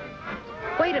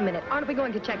 Wait a minute. Aren't we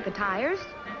going to check the tires?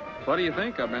 What do you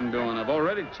think I've been doing? I've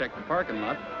already checked the parking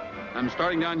lot. I'm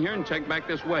starting down here and check back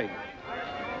this way.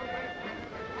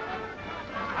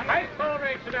 Nice full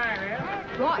race today,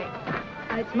 man. Roy,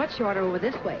 it's much shorter over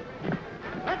this way.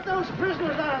 Let those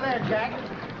prisoners out of there, Jack.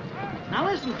 Now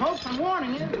listen, folks, I'm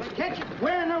warning you. If I catch you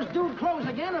wearing those dude clothes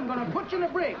again, I'm going to put you in a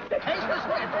brig. Taste this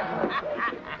way.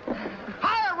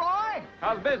 Hiya, Roy.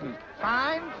 How's business?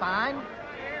 Fine, fine.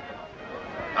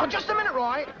 Oh, just a minute,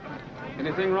 Roy.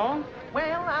 Anything wrong?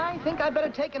 Well, I think I'd better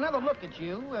take another look at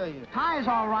you. Your tie's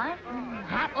all right.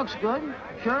 Hat looks good.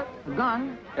 Shirt,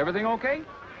 gun. Everything okay?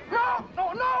 No.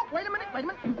 Wait a minute.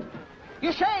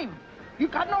 You're shaved.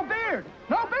 You've got no beard.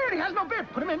 No beard. He has no beard.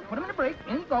 Put him in the brig.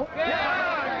 In you go. Wait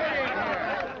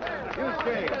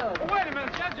a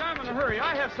minute, Judge. I'm in a hurry.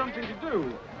 I have something to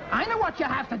do. I know what you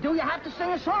have to do. You have to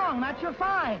sing a song. That's your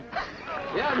fine.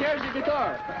 Yeah, and here's your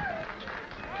guitar.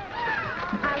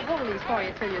 I'll hold these for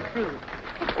you till you're through.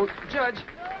 Oh, Judge,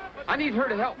 I need her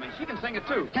to help me. She can sing it,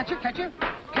 too. Catch it.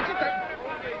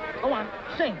 Go on.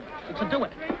 Sing. It's a do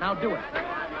it. Now do it.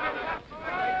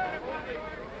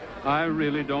 I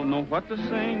really don't know what to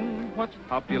sing, what's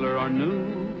popular or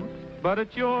new, but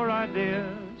it's your idea,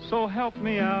 so help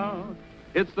me out.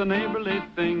 It's the neighborly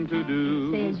thing to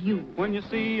do. Says you. When you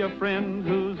see a friend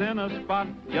who's in a spot,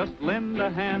 just lend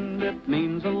a hand, it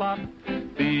means a lot.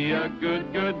 Be a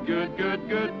good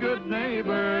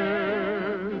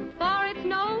neighbor. For it's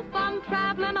no fun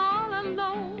traveling all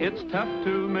alone. It's tough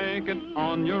to make it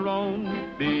on your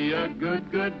own. Be a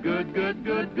good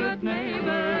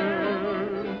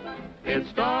neighbor. It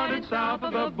started south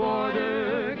of the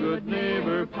border, good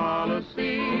neighbor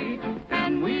policy.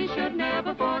 And we should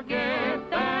never forget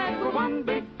that we're one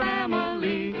big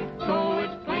family. So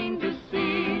it's plain to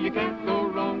see you can't go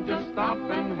wrong. Just stop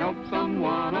and help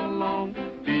someone along.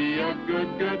 Be a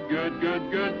good, be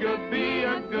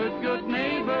a good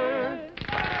neighbor.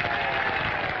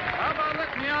 How about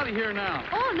letting me out of here now?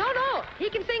 Oh, no. He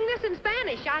can sing this in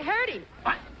Spanish. I heard him.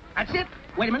 What? That's it.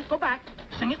 Wait a minute. Go back.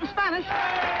 Sing it in Spanish.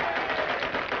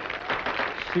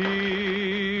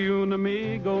 Si un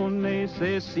amigo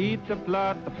necesita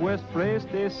plata, pues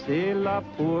préstesela,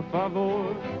 por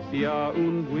favor. Sea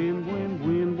un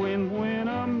buen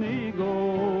amigo.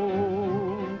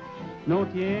 No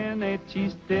tiene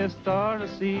chiste estar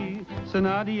así, si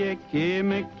nadie que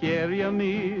me quiere a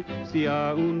mí.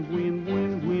 Sea un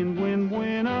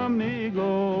buen amigo.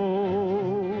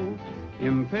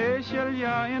 Empieza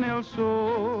ya en el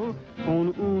sol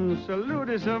con un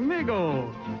saludo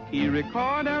amigo y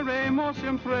recordaremos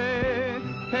siempre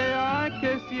que hay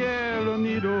que ser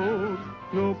unidos.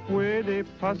 No puede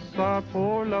pasar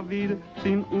por la vida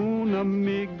sin un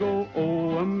amigo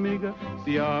o amiga.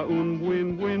 Sea un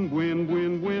buen,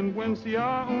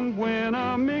 sea un buen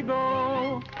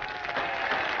amigo.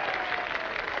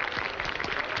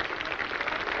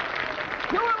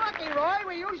 You were lucky, Roy.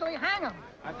 We usually hang them.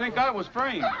 I think I was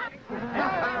framed.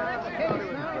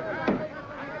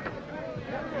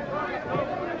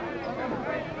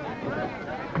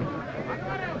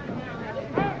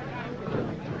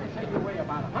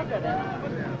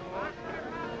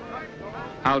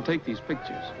 I'll take these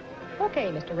pictures.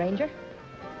 Okay, Mr. Ranger.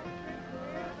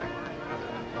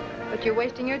 But think you're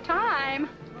wasting your time.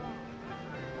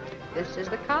 This is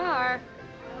the car.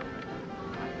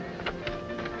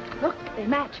 Look, they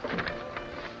match.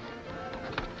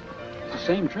 It's the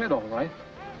same tread, all right.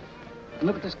 And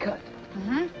look at this cut.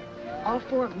 Mm-hmm. All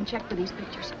four of them checked for these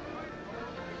pictures.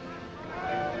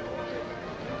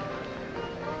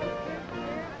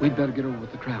 We'd better get over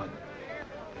with the crowd.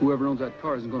 Whoever owns that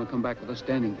car isn't going to come back with us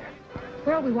standing there.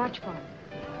 Where'll we watch for them?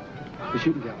 The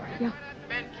shooting gallery. Yeah.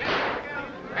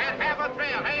 And have a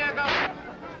thrill. Here you go.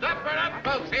 Step it up,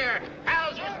 folks, here.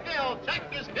 How's your skill? Check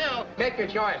your skill. Make your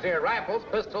choice here. Rifles,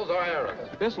 pistols, or arrows.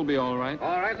 This'll be all right.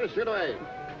 All right, so shoot away.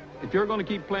 If you're going to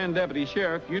keep playing deputy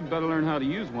sheriff, you'd better learn how to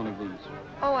use one of these.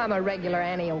 Oh, I'm a regular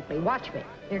Annie Oakley. Watch me.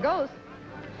 Here goes.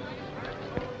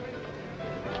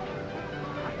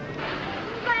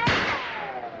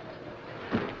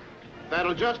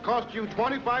 That'll just cost you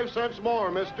 25 cents more,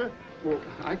 mister. Well,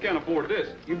 I can't afford this.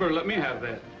 You better let me have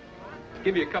that.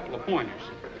 Give you a couple of pointers.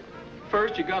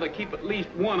 First, you got to keep at least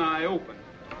one eye open.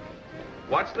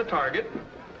 Watch the target.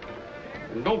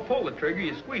 And don't pull the trigger,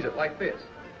 you squeeze it like this.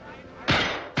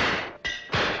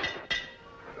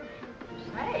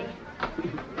 Hey.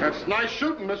 That's nice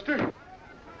shooting, mister.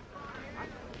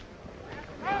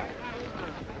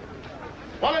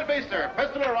 What'll it be, sir?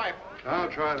 Pistol or rifle? I'll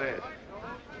try this.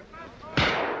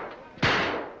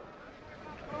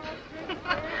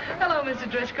 Hello, Mr.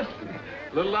 Driscoll.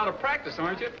 A little out of practice,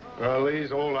 aren't you? Well,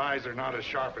 these old eyes are not as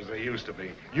sharp as they used to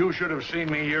be. You should have seen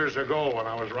me years ago when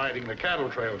I was riding the cattle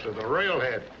trails to the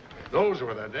railhead. Those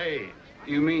were the days.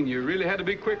 You mean you really had to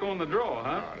be quick on the draw,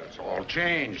 huh? It's all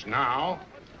changed now.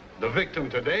 The victim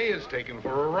today is taken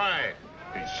for a ride.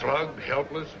 He's slugged,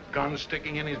 helpless, gun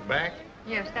sticking in his back.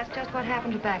 Yes, that's just what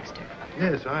happened to Baxter.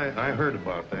 Yes, I heard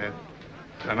about that.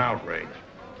 It's an outrage.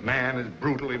 Man is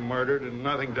brutally murdered and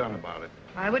nothing done about it.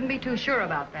 I wouldn't be too sure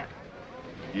about that.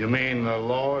 You mean the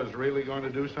law is really going to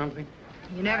do something?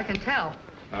 You never can tell.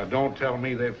 Now, don't tell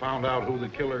me they found out who the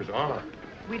killers are.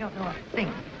 We don't know a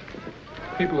thing.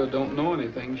 People that don't know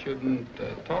anything shouldn't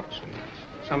talk so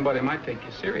much. Somebody might take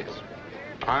you serious.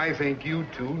 I think you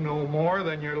two know more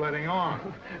than you're letting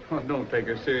on. Well, don't take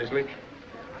her seriously.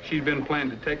 She's been playing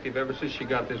detective ever since she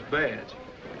got this badge.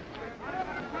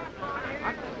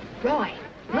 Roy,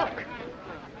 look.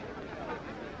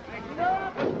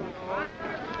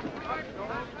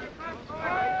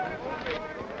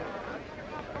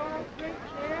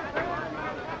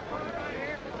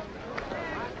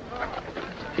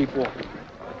 Keep walking.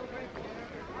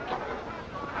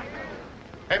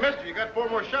 Hey, mister, you got 4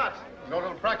 more shots. No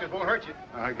little practice won't hurt you.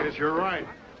 I guess you're right.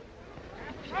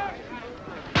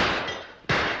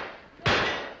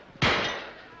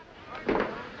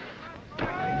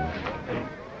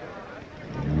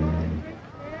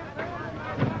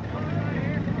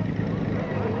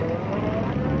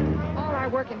 All our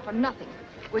working for nothing.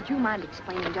 Would you mind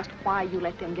explaining just why you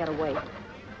let them get away?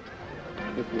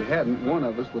 If we hadn't, one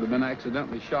of us would have been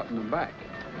accidentally shot in the back.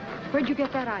 Where'd you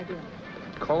get that idea?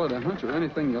 Call it a hunch or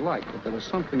anything you like, but there was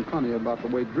something funny about the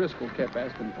way Driscoll kept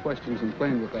asking questions and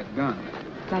playing with that gun.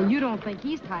 Now, you don't think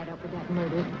he's tied up with that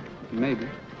murder? Maybe.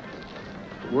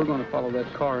 But we're going to follow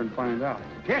that car and find out.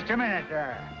 Just a minute,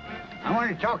 I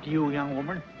want to talk to you, young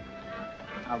woman.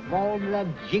 Of all the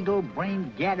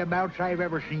jiggle-brained gadabouts I've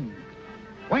ever seen,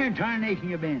 where in tarnation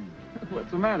you been?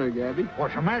 What's the matter, Gabby?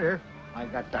 What's the matter? I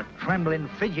got the trembling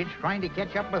fidgets trying to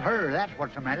catch up with her. That's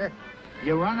what's the matter.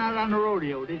 You run out on the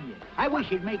rodeo, didn't you? I wish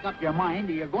you'd make up your mind.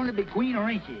 Are you going to be queen or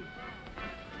ain't you?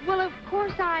 Well, of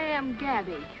course I am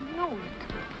Gabby. You know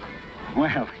it.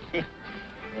 Well,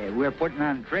 we're putting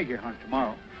on a treasure hunt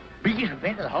tomorrow. Biggest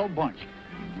event of the whole bunch.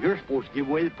 You're supposed to give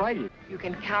away the prizes. You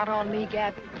can count on me,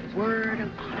 Gabby. Word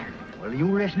of honor. Well,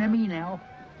 you listen to me now.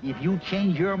 If you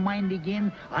change your mind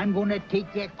again, I'm going to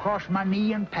take you across my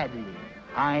knee and paddle you.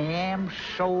 I am,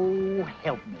 so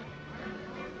help me.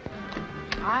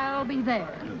 I'll be there.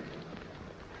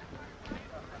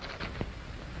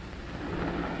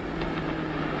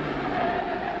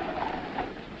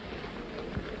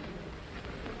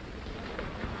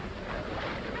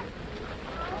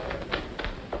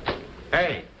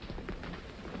 Hey,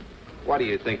 what do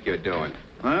you think you're doing?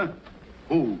 Huh?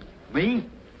 Who? Me?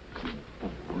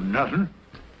 Nothing.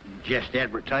 Just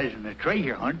advertising a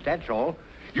treasure hunt, that's all.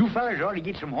 You fellas ought to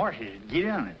get some horses and get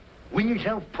on it. Win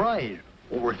yourself a prize.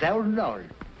 Over $1,000.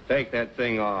 Take that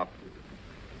thing off.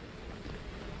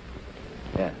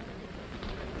 Yeah.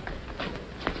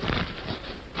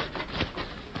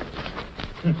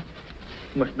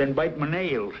 Must have been biting my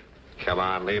nails. Come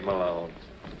on, leave him alone.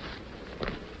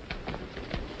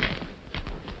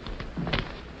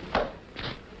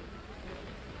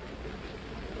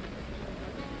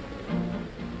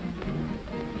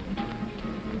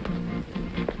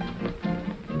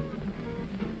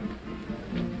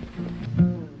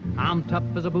 I'm tough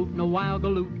as a boot and a wild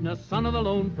galoot and a son of the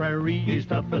lone prairie. He's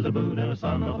tough as a boot and a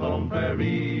son of the lone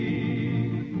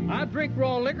prairie. I drink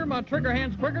raw liquor, my trigger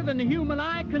hand's quicker than the human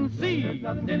eye can see.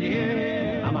 Did you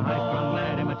hear him? I'm a high-strung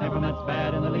lad and my temperament's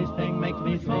bad and the least thing makes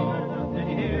me slow. Did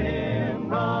you hear him?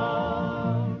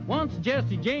 Wrong. Once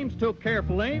Jesse James took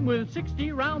careful aim with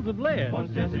 60 rounds of lead.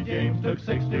 Once Jesse James took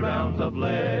 60 rounds of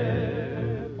lead.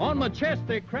 On my chest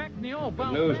they cracked and they all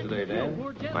bounced. News today, Dan.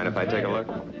 Mind if I take a look?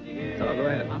 Oh, go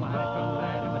ahead. I'm a high-strung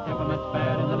lad and my temperament's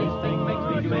bad and the least thing makes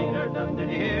me slow. Did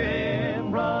you hear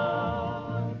him?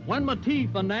 Wrong. When my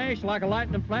teeth are gnash like a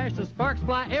lightning flash, the sparks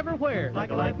fly everywhere.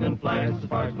 Like a lightning flash, the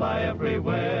sparks fly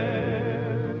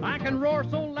everywhere. I can roar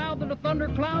so loud that a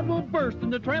thundercloud will burst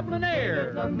in the trembling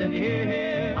air. Did you hear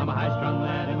him? I'm a high-strung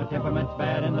lad and my temperament's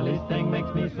bad and the least thing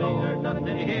makes me so.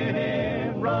 Did you hear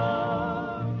him? Wrong.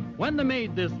 When they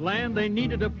made this land, they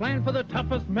needed a plan for the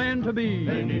toughest man to be.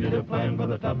 They needed a plan for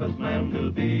the toughest man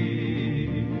to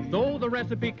be. So the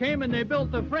recipe came and they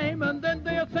built the frame and then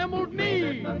they assembled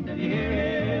me. Did you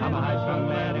hear him? I'm a high-strung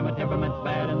lad and my temperament's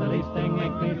bad and the least thing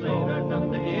makes me so.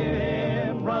 Did you hear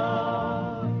him?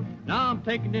 Wrong. Now I'm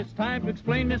taking this time to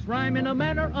explain this rhyme in a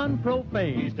manner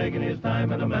unprofane. He's taking his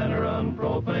time in a manner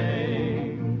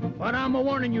unprofane. But I'm a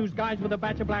warning you guys with a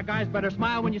batch of black eyes, better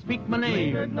smile when you speak my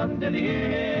name. Did you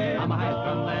hear him? I'm a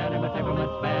high-strung lad and my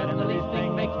temperament's bad and the least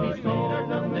thing makes me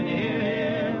so. Did you hear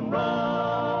him?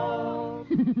 Wrong.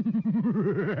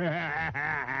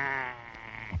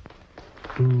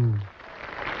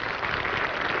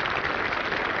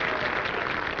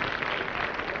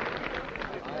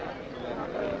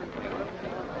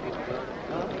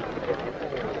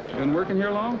 Been working here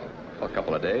long? A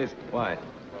couple of days. Why?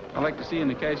 I'd like to see you in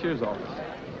the cashier's office.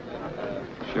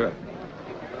 Sure.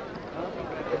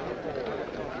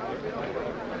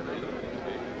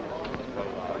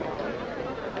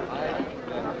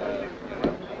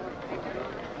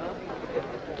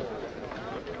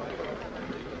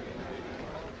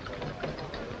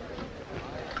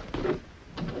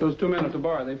 Those two men at the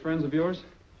bar, are they friends of yours?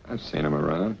 I've seen them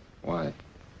around. Why? I'd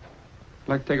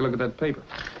like to take a look at that paper.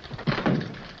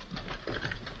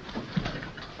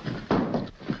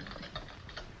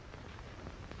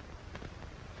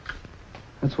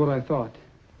 That's what I thought.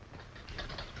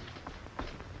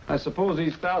 I suppose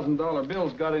these $1,000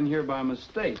 bills got in here by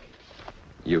mistake.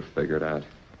 You figured out.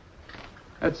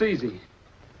 That's easy.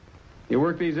 You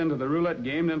work these into the roulette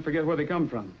game, then forget where they come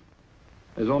from.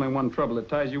 There's only one trouble that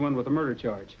ties you in with a murder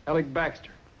charge. Alec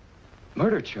Baxter.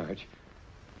 Murder charge?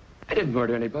 I didn't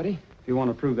murder anybody. If you want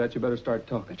to prove that, you better start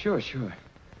talking. Sure.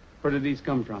 Where did these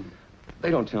come from?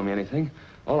 They don't tell me anything.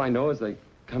 All I know is they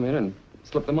come in and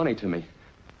slip the money to me.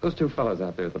 Those two fellows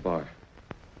out there at the bar.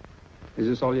 Is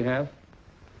this all you have?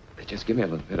 They just give me a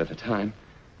little bit at a time.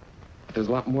 But there's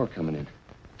a lot more coming in.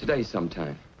 Today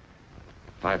sometime.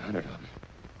 500 of them.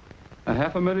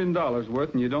 $500,000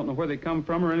 worth, and you don't know where they come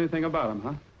from or anything about them,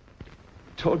 huh?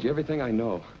 Told you everything I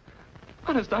know.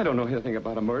 Honest, I don't know anything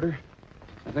about a murder.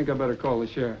 I think I better call the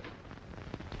sheriff.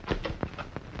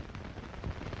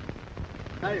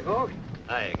 Howdy, folks.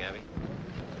 Hi, Gabby.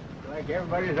 Like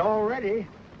everybody's all ready.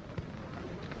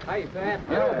 Hi, Pat.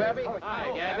 Hello, Pappy.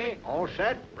 Hi, Gabby. All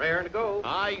set? Raring to go.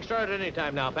 You can start at any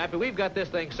time now, Pappy. We've got this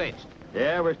thing cinched.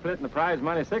 Yeah, we're splitting the prize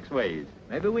money 6 ways.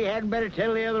 Maybe we hadn't better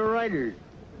tell the other riders.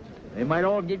 They might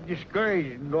all get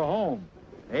discouraged and go home.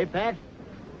 Hey, Pat?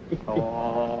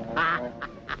 Oh.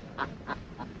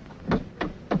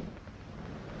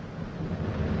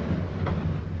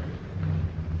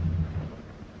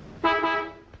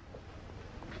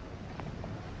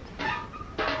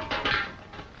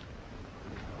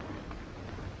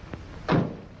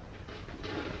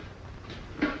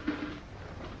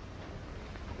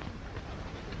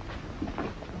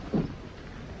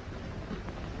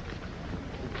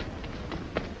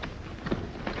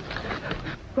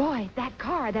 Roy, that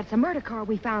car, that's a murder car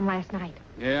we found last night.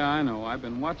 Yeah, I know. I've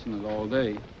been watching it all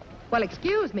day. Well,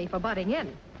 excuse me for butting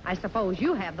in. I suppose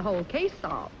you have the whole case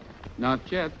solved.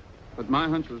 Not yet, but my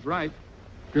hunch was right.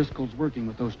 Driscoll's working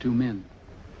with those two men.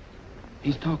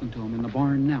 He's talking to them in the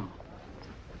barn now.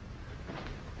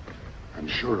 I'm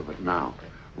sure of it now.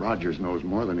 Rogers knows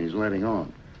more than he's letting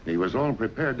on. He was all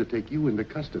prepared to take you into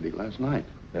custody last night.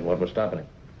 Then what was stopping him?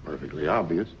 Perfectly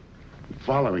obvious.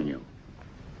 Following you.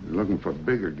 Looking for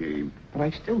bigger game. But I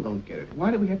still don't get it.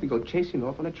 Why do we have to go chasing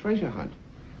off on a treasure hunt?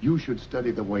 You should study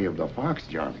the way of the fox,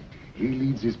 Johnny. He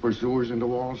leads his pursuers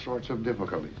into all sorts of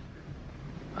difficulties.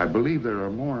 I believe there are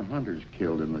more hunters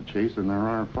killed in the chase than there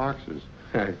are foxes.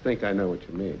 I think I know what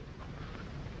you mean.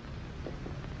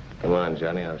 Come on,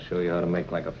 Johnny. I'll show you how to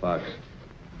make like a fox.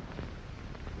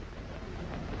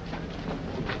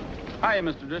 Hi,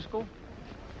 Mr. Driscoll.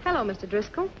 Hello, Mr.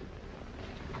 Driscoll.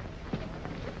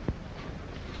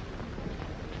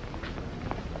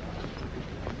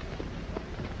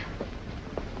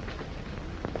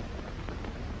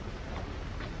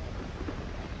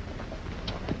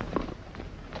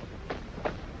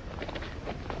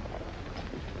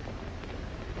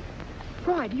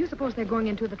 Roy, do you suppose they're going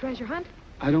into the treasure hunt?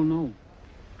 I don't know.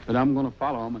 But I'm going to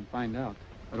follow them and find out.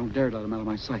 I don't dare let them out of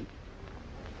my sight.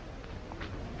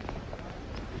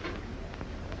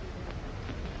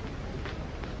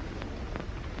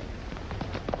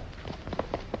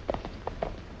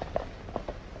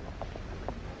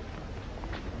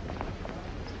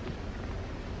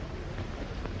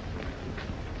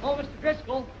 Oh, Mr.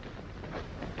 Driscoll.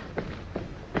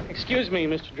 Excuse me,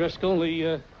 Mr. Driscoll.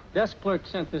 The desk clerk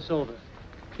sent this over.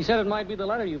 He said it might be the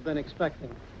letter you've been expecting.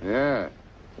 Yeah.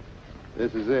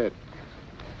 This is it.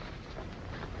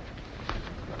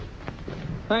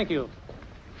 Thank you.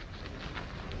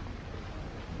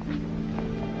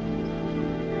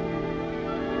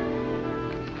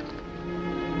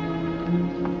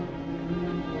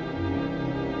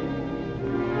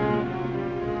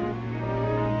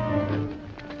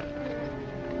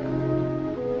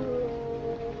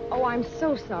 Oh, I'm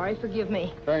so sorry. Forgive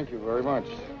me. Thank you very much.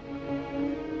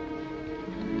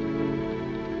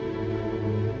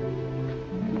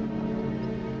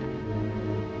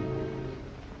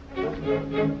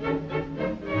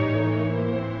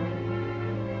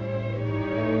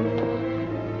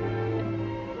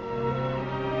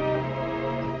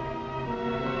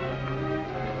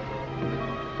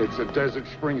 It's a Desert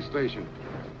Spring station.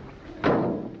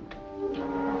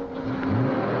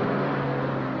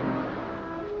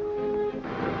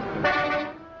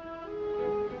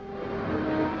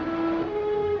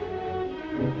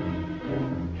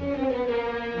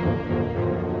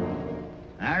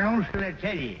 Now, don't I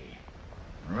tell you.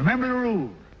 Remember the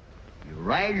rules. You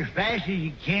ride as fast as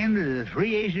you can to the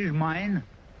Three Aces mine,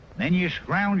 then you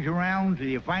scrounge around till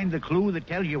you find the clue that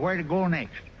tells you where to go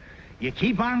next. You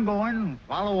keep on going,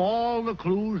 follow all the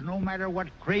clues, no matter what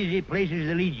crazy places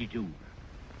they lead you to.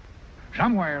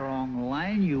 Somewhere along the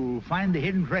line, you'll find the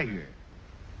hidden treasure.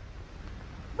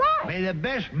 Roy! May the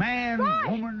best man,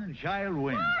 woman, and child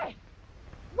win. Roy!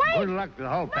 Wait! Good luck to the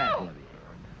whole pack of you.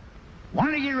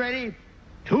 1 to get ready,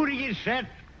 2 to get set,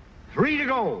 3 to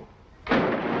go.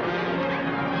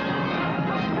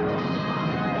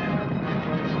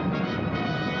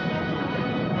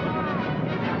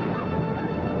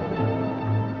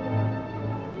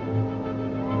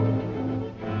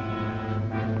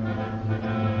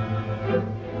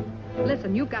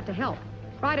 Listen, you've got to help.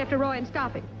 Right after Roy and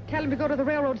stop him. Tell him to go to the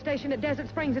railroad station at Desert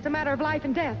Springs. It's a matter of life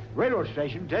and death. Railroad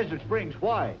station, Desert Springs,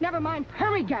 why? Never mind.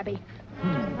 Hurry, Gabby.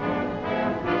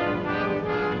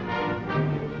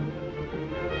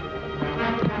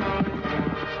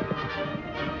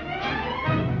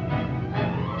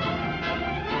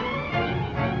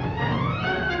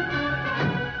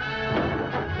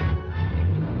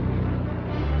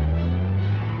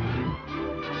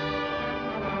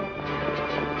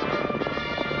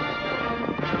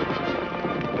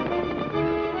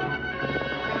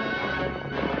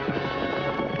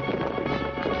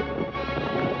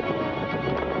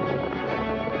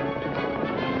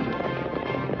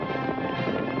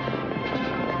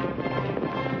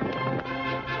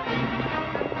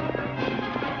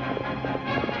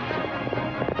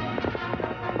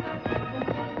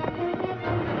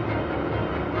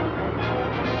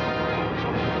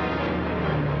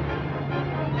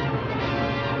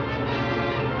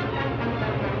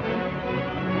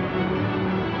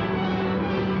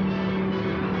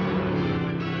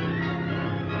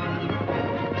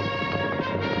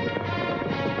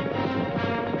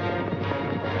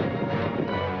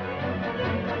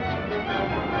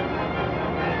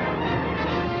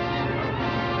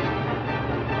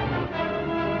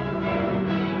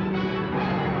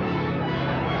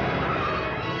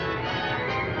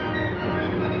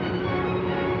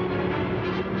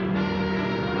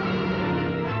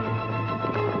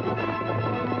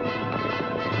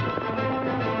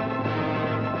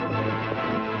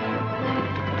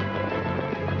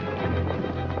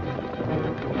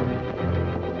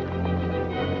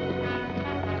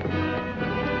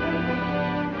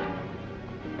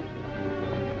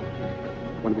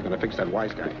 When are we going to fix that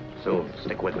wise guy? Soon.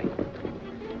 Stick with me.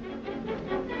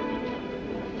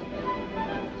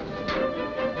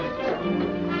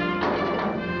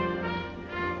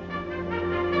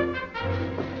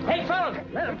 Hey, fellas,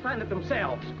 let them find it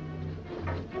themselves.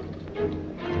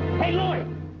 Hey, Lloyd!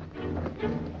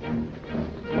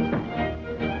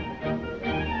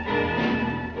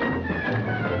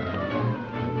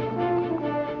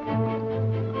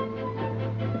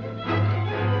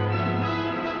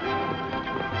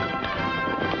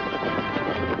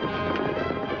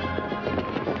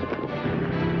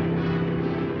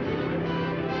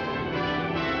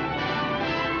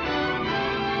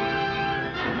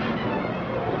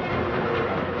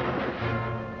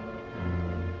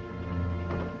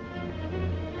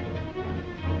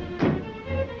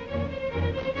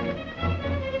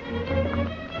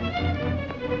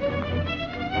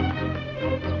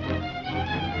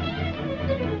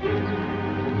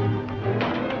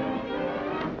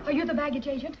 baggage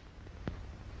agent?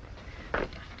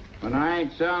 When I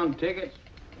ain't selling tickets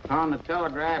on the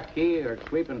telegraph key or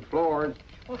sweeping floors,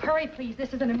 Well, hurry, please.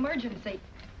 This is an emergency.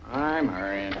 I'm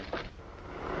hurrying.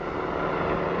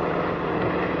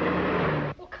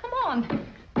 Well, come on.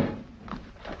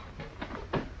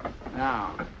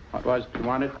 Now, what was it you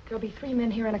wanted? There'll be 3 men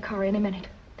here in a car any minute.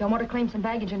 They'll want to claim some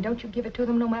baggage, and don't you give it to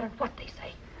them no matter what they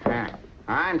say.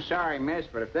 I'm sorry, miss,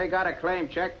 but if they got a claim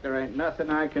check, there ain't nothing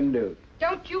I can do.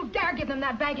 Don't you dare give them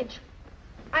that baggage.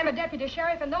 I'm a deputy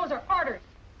sheriff, and those are orders.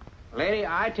 Lady,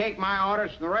 I take my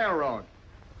orders from the railroad.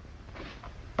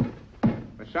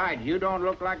 Besides, you don't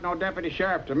look like no deputy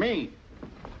sheriff to me.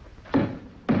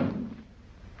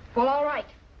 Well, all right.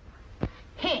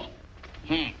 Heh.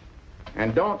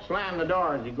 And don't slam the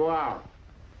door as you go out.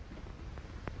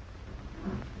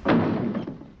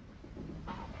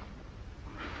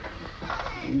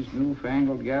 These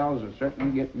newfangled gals are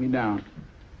certainly getting me down.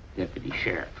 Deputy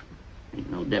sheriff.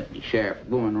 Ain't no deputy sheriff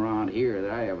going around here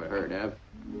that I ever heard of.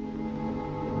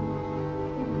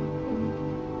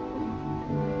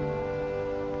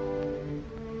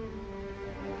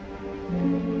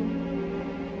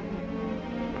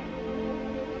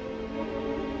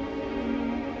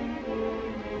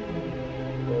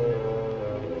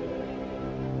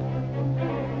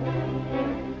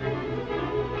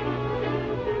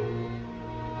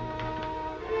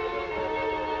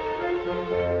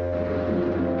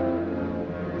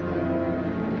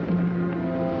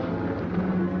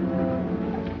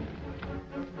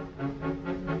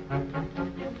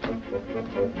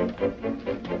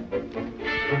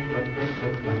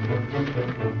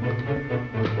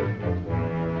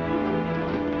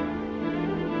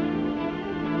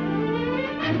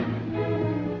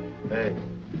 Hey.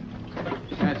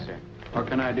 Yes, sir. What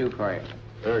can I do for you?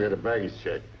 I got a baggage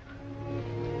check.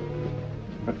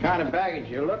 What kind of baggage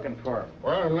you looking for?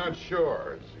 Well, I'm not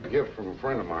sure. It's a gift from a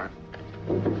friend of mine.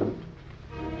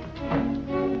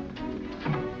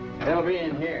 They'll be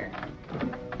in here.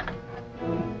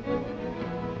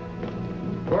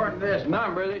 According to this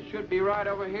number, it should be right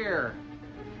over here.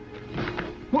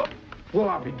 What? Well,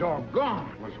 I'll be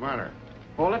doggone. What's the matter?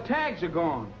 All the tags are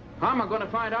gone. How am I going to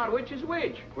find out which is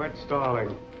which? Quit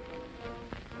stalling.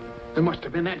 There must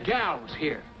have been that gal was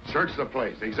here. Search the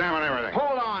place. Examine everything.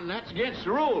 Hold on, that's against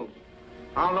the rules.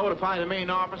 I'll notify the main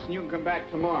office and you can come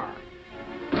back tomorrow.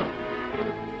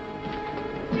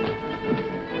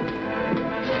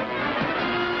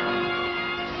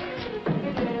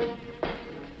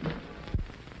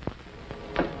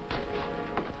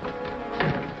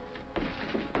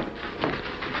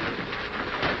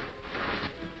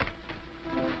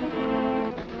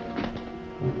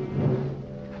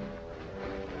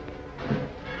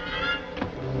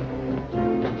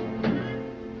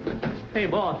 Hey,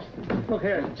 boss. Look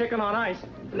here, chicken on ice.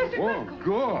 Mr. Whoa,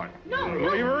 good. No,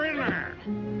 Leave her in there.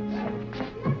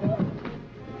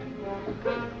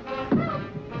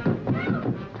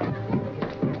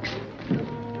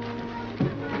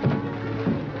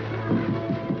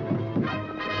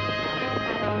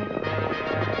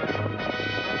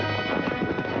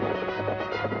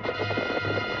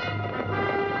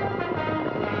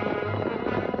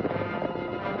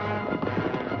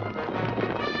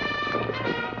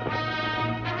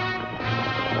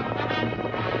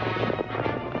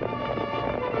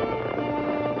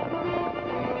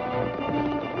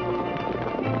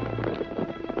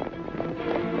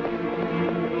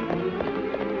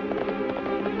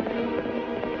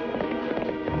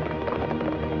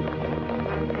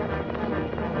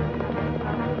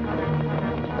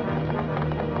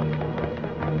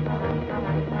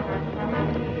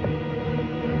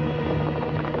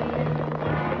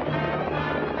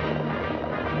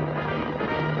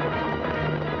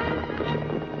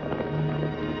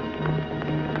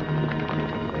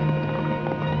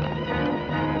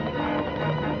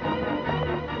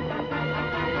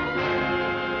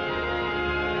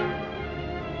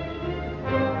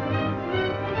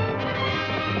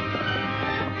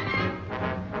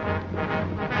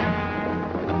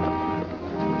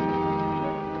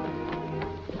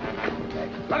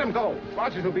 Let him go.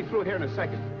 Rogers will be through here in a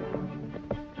second.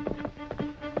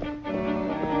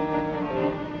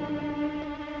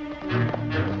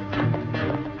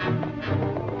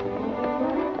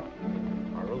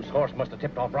 Our loose horse must have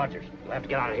tipped off Rogers. We'll have to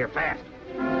get out of here fast.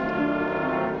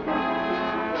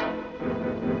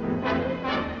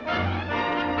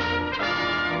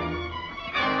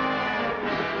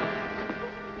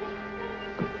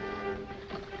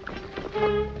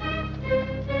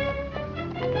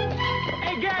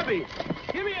 Hey, Gabby,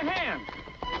 give me a hand.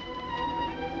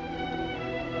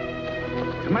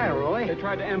 What's the matter, Roy? They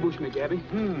tried to ambush me, Gabby.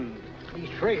 These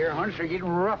treasure hunts are getting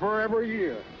rougher every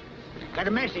year. Got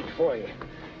a message for you.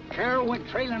 Carol went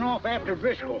trailing off after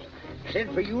Driscoll.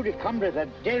 Said for you to come to the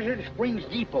Desert Springs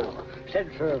Depot. Said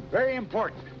it's very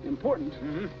important. Important?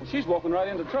 Well, she's walking right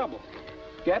into trouble.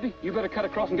 Gabby, you better cut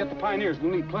across and get the pioneers.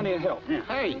 We'll need plenty of help. Yeah.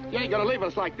 Hey, you ain't gonna leave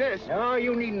us like this. No,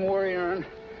 you needn't worry, Aaron.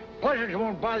 Buzzards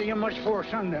won't bother you much before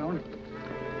sundown.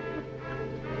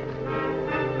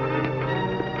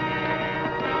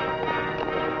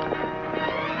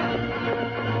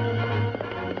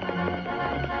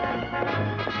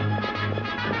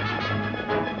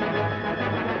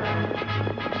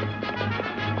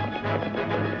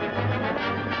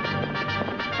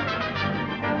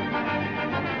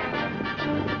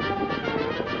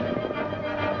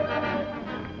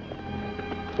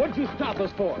 What'd you stop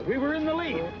us for? We were in the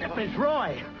lead. It's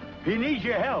Roy. He needs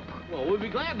your help. Well, we'll be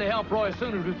glad to help Roy as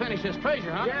soon as we finish this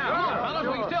treasure, huh? Yeah, Come on, sure, fellas,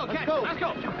 we can still sure. catch Let's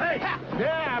him. Let's go. Hey,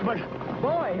 yeah, but,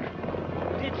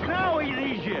 boy, it's now he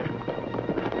needs you.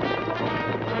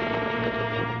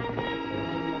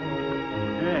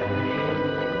 Yeah.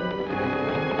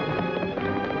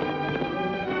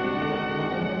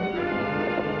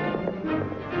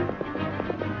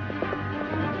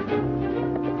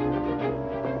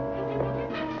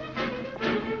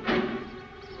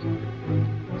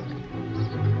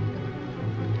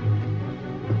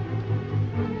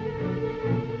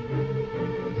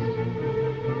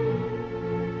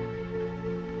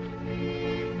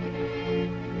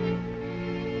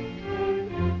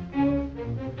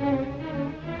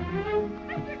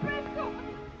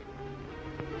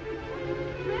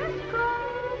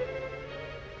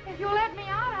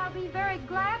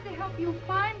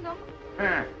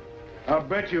 I'll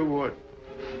bet you would.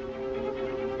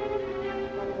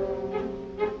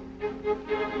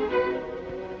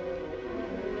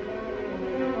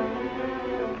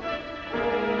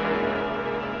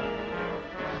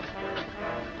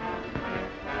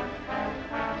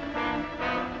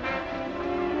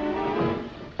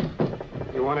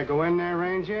 You want to go in there,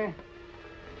 Ranger?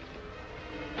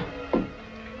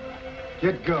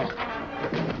 Get going.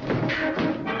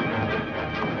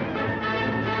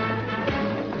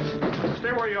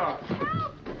 Stay where you are.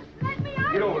 Help! Let me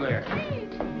out! Get over there.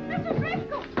 Please! Mr.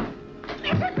 Driscoll!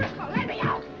 Mr. Driscoll, let me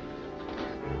out!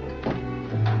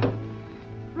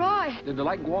 Roy, Did the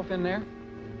light go off in there?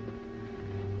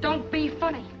 don't be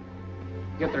funny.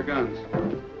 Get their guns.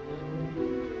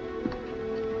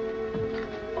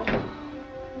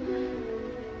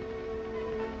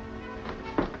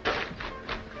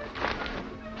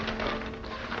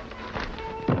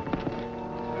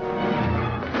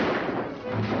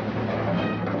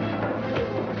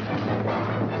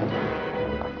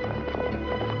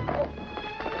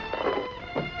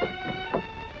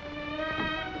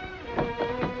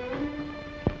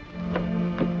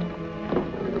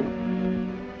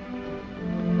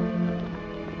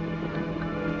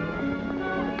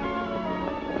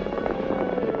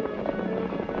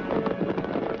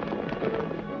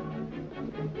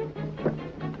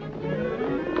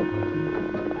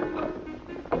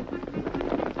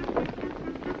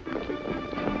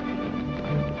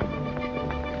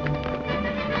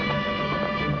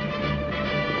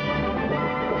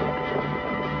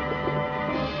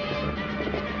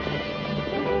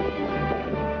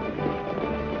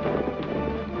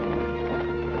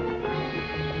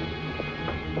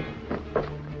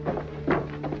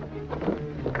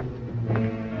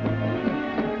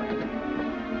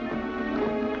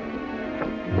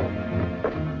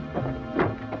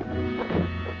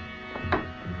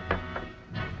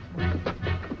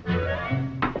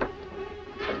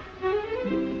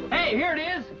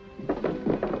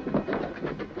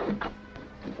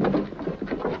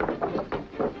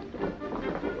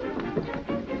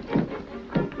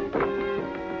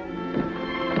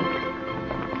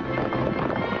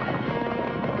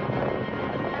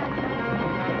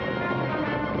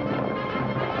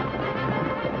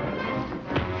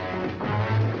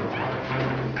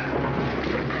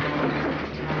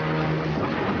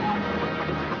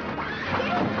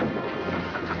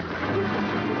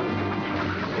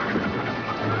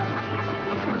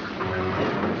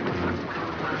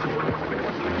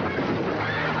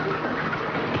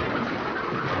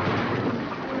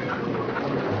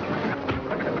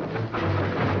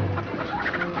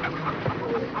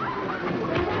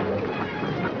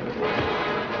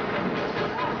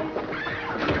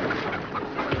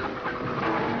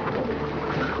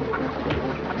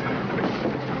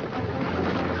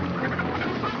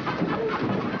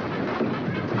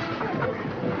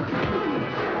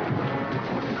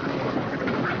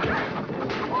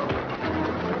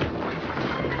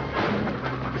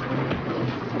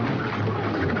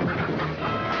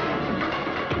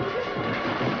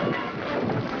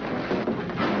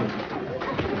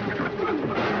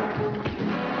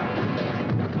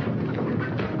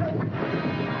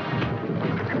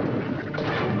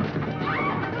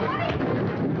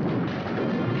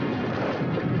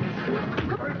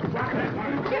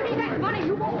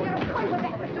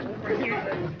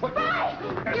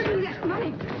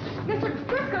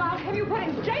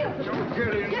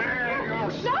 Get in there,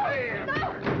 you'll stay.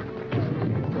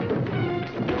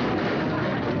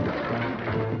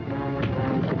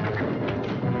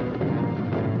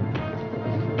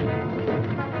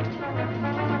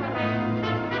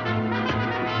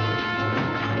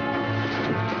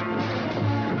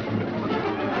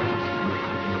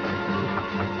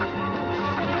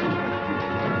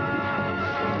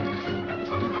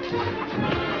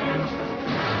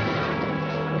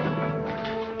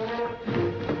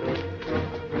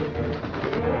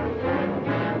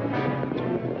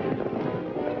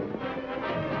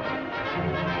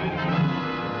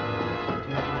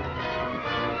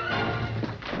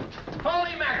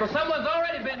 Holy mackerel, someone's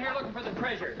already been here looking for the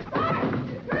treasure.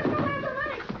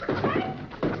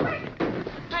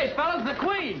 Hey, fellas, the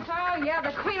queen. Oh, yeah,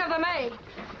 the queen of the May.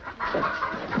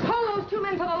 Hold those two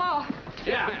men for the law.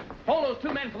 Yeah, hold those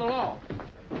two men for the law.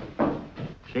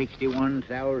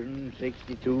 61,000,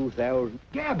 62,000.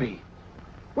 Gabby,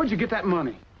 where'd you get that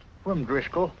money? From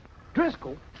Driscoll.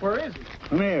 Driscoll? Where is he?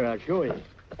 Come here, I'll show you.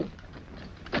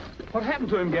 What happened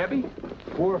to him, Gabby?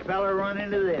 Poor fella run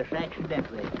into this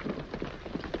accidentally.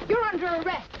 You're under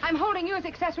arrest. I'm holding you as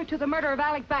accessory to the murder of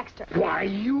Alec Baxter. Why,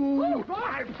 you...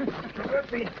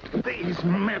 These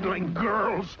meddling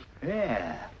girls.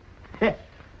 Yeah.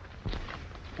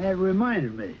 That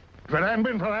reminds me. If it hadn't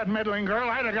been for that meddling girl,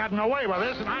 I'd have gotten away with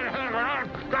this, and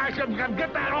I should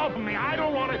get that off of me. I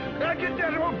don't want it. Get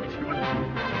that off.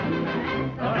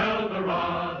 The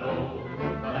Heldorado,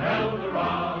 the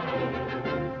Heldorado,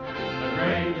 the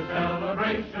greatest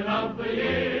celebration of the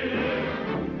year.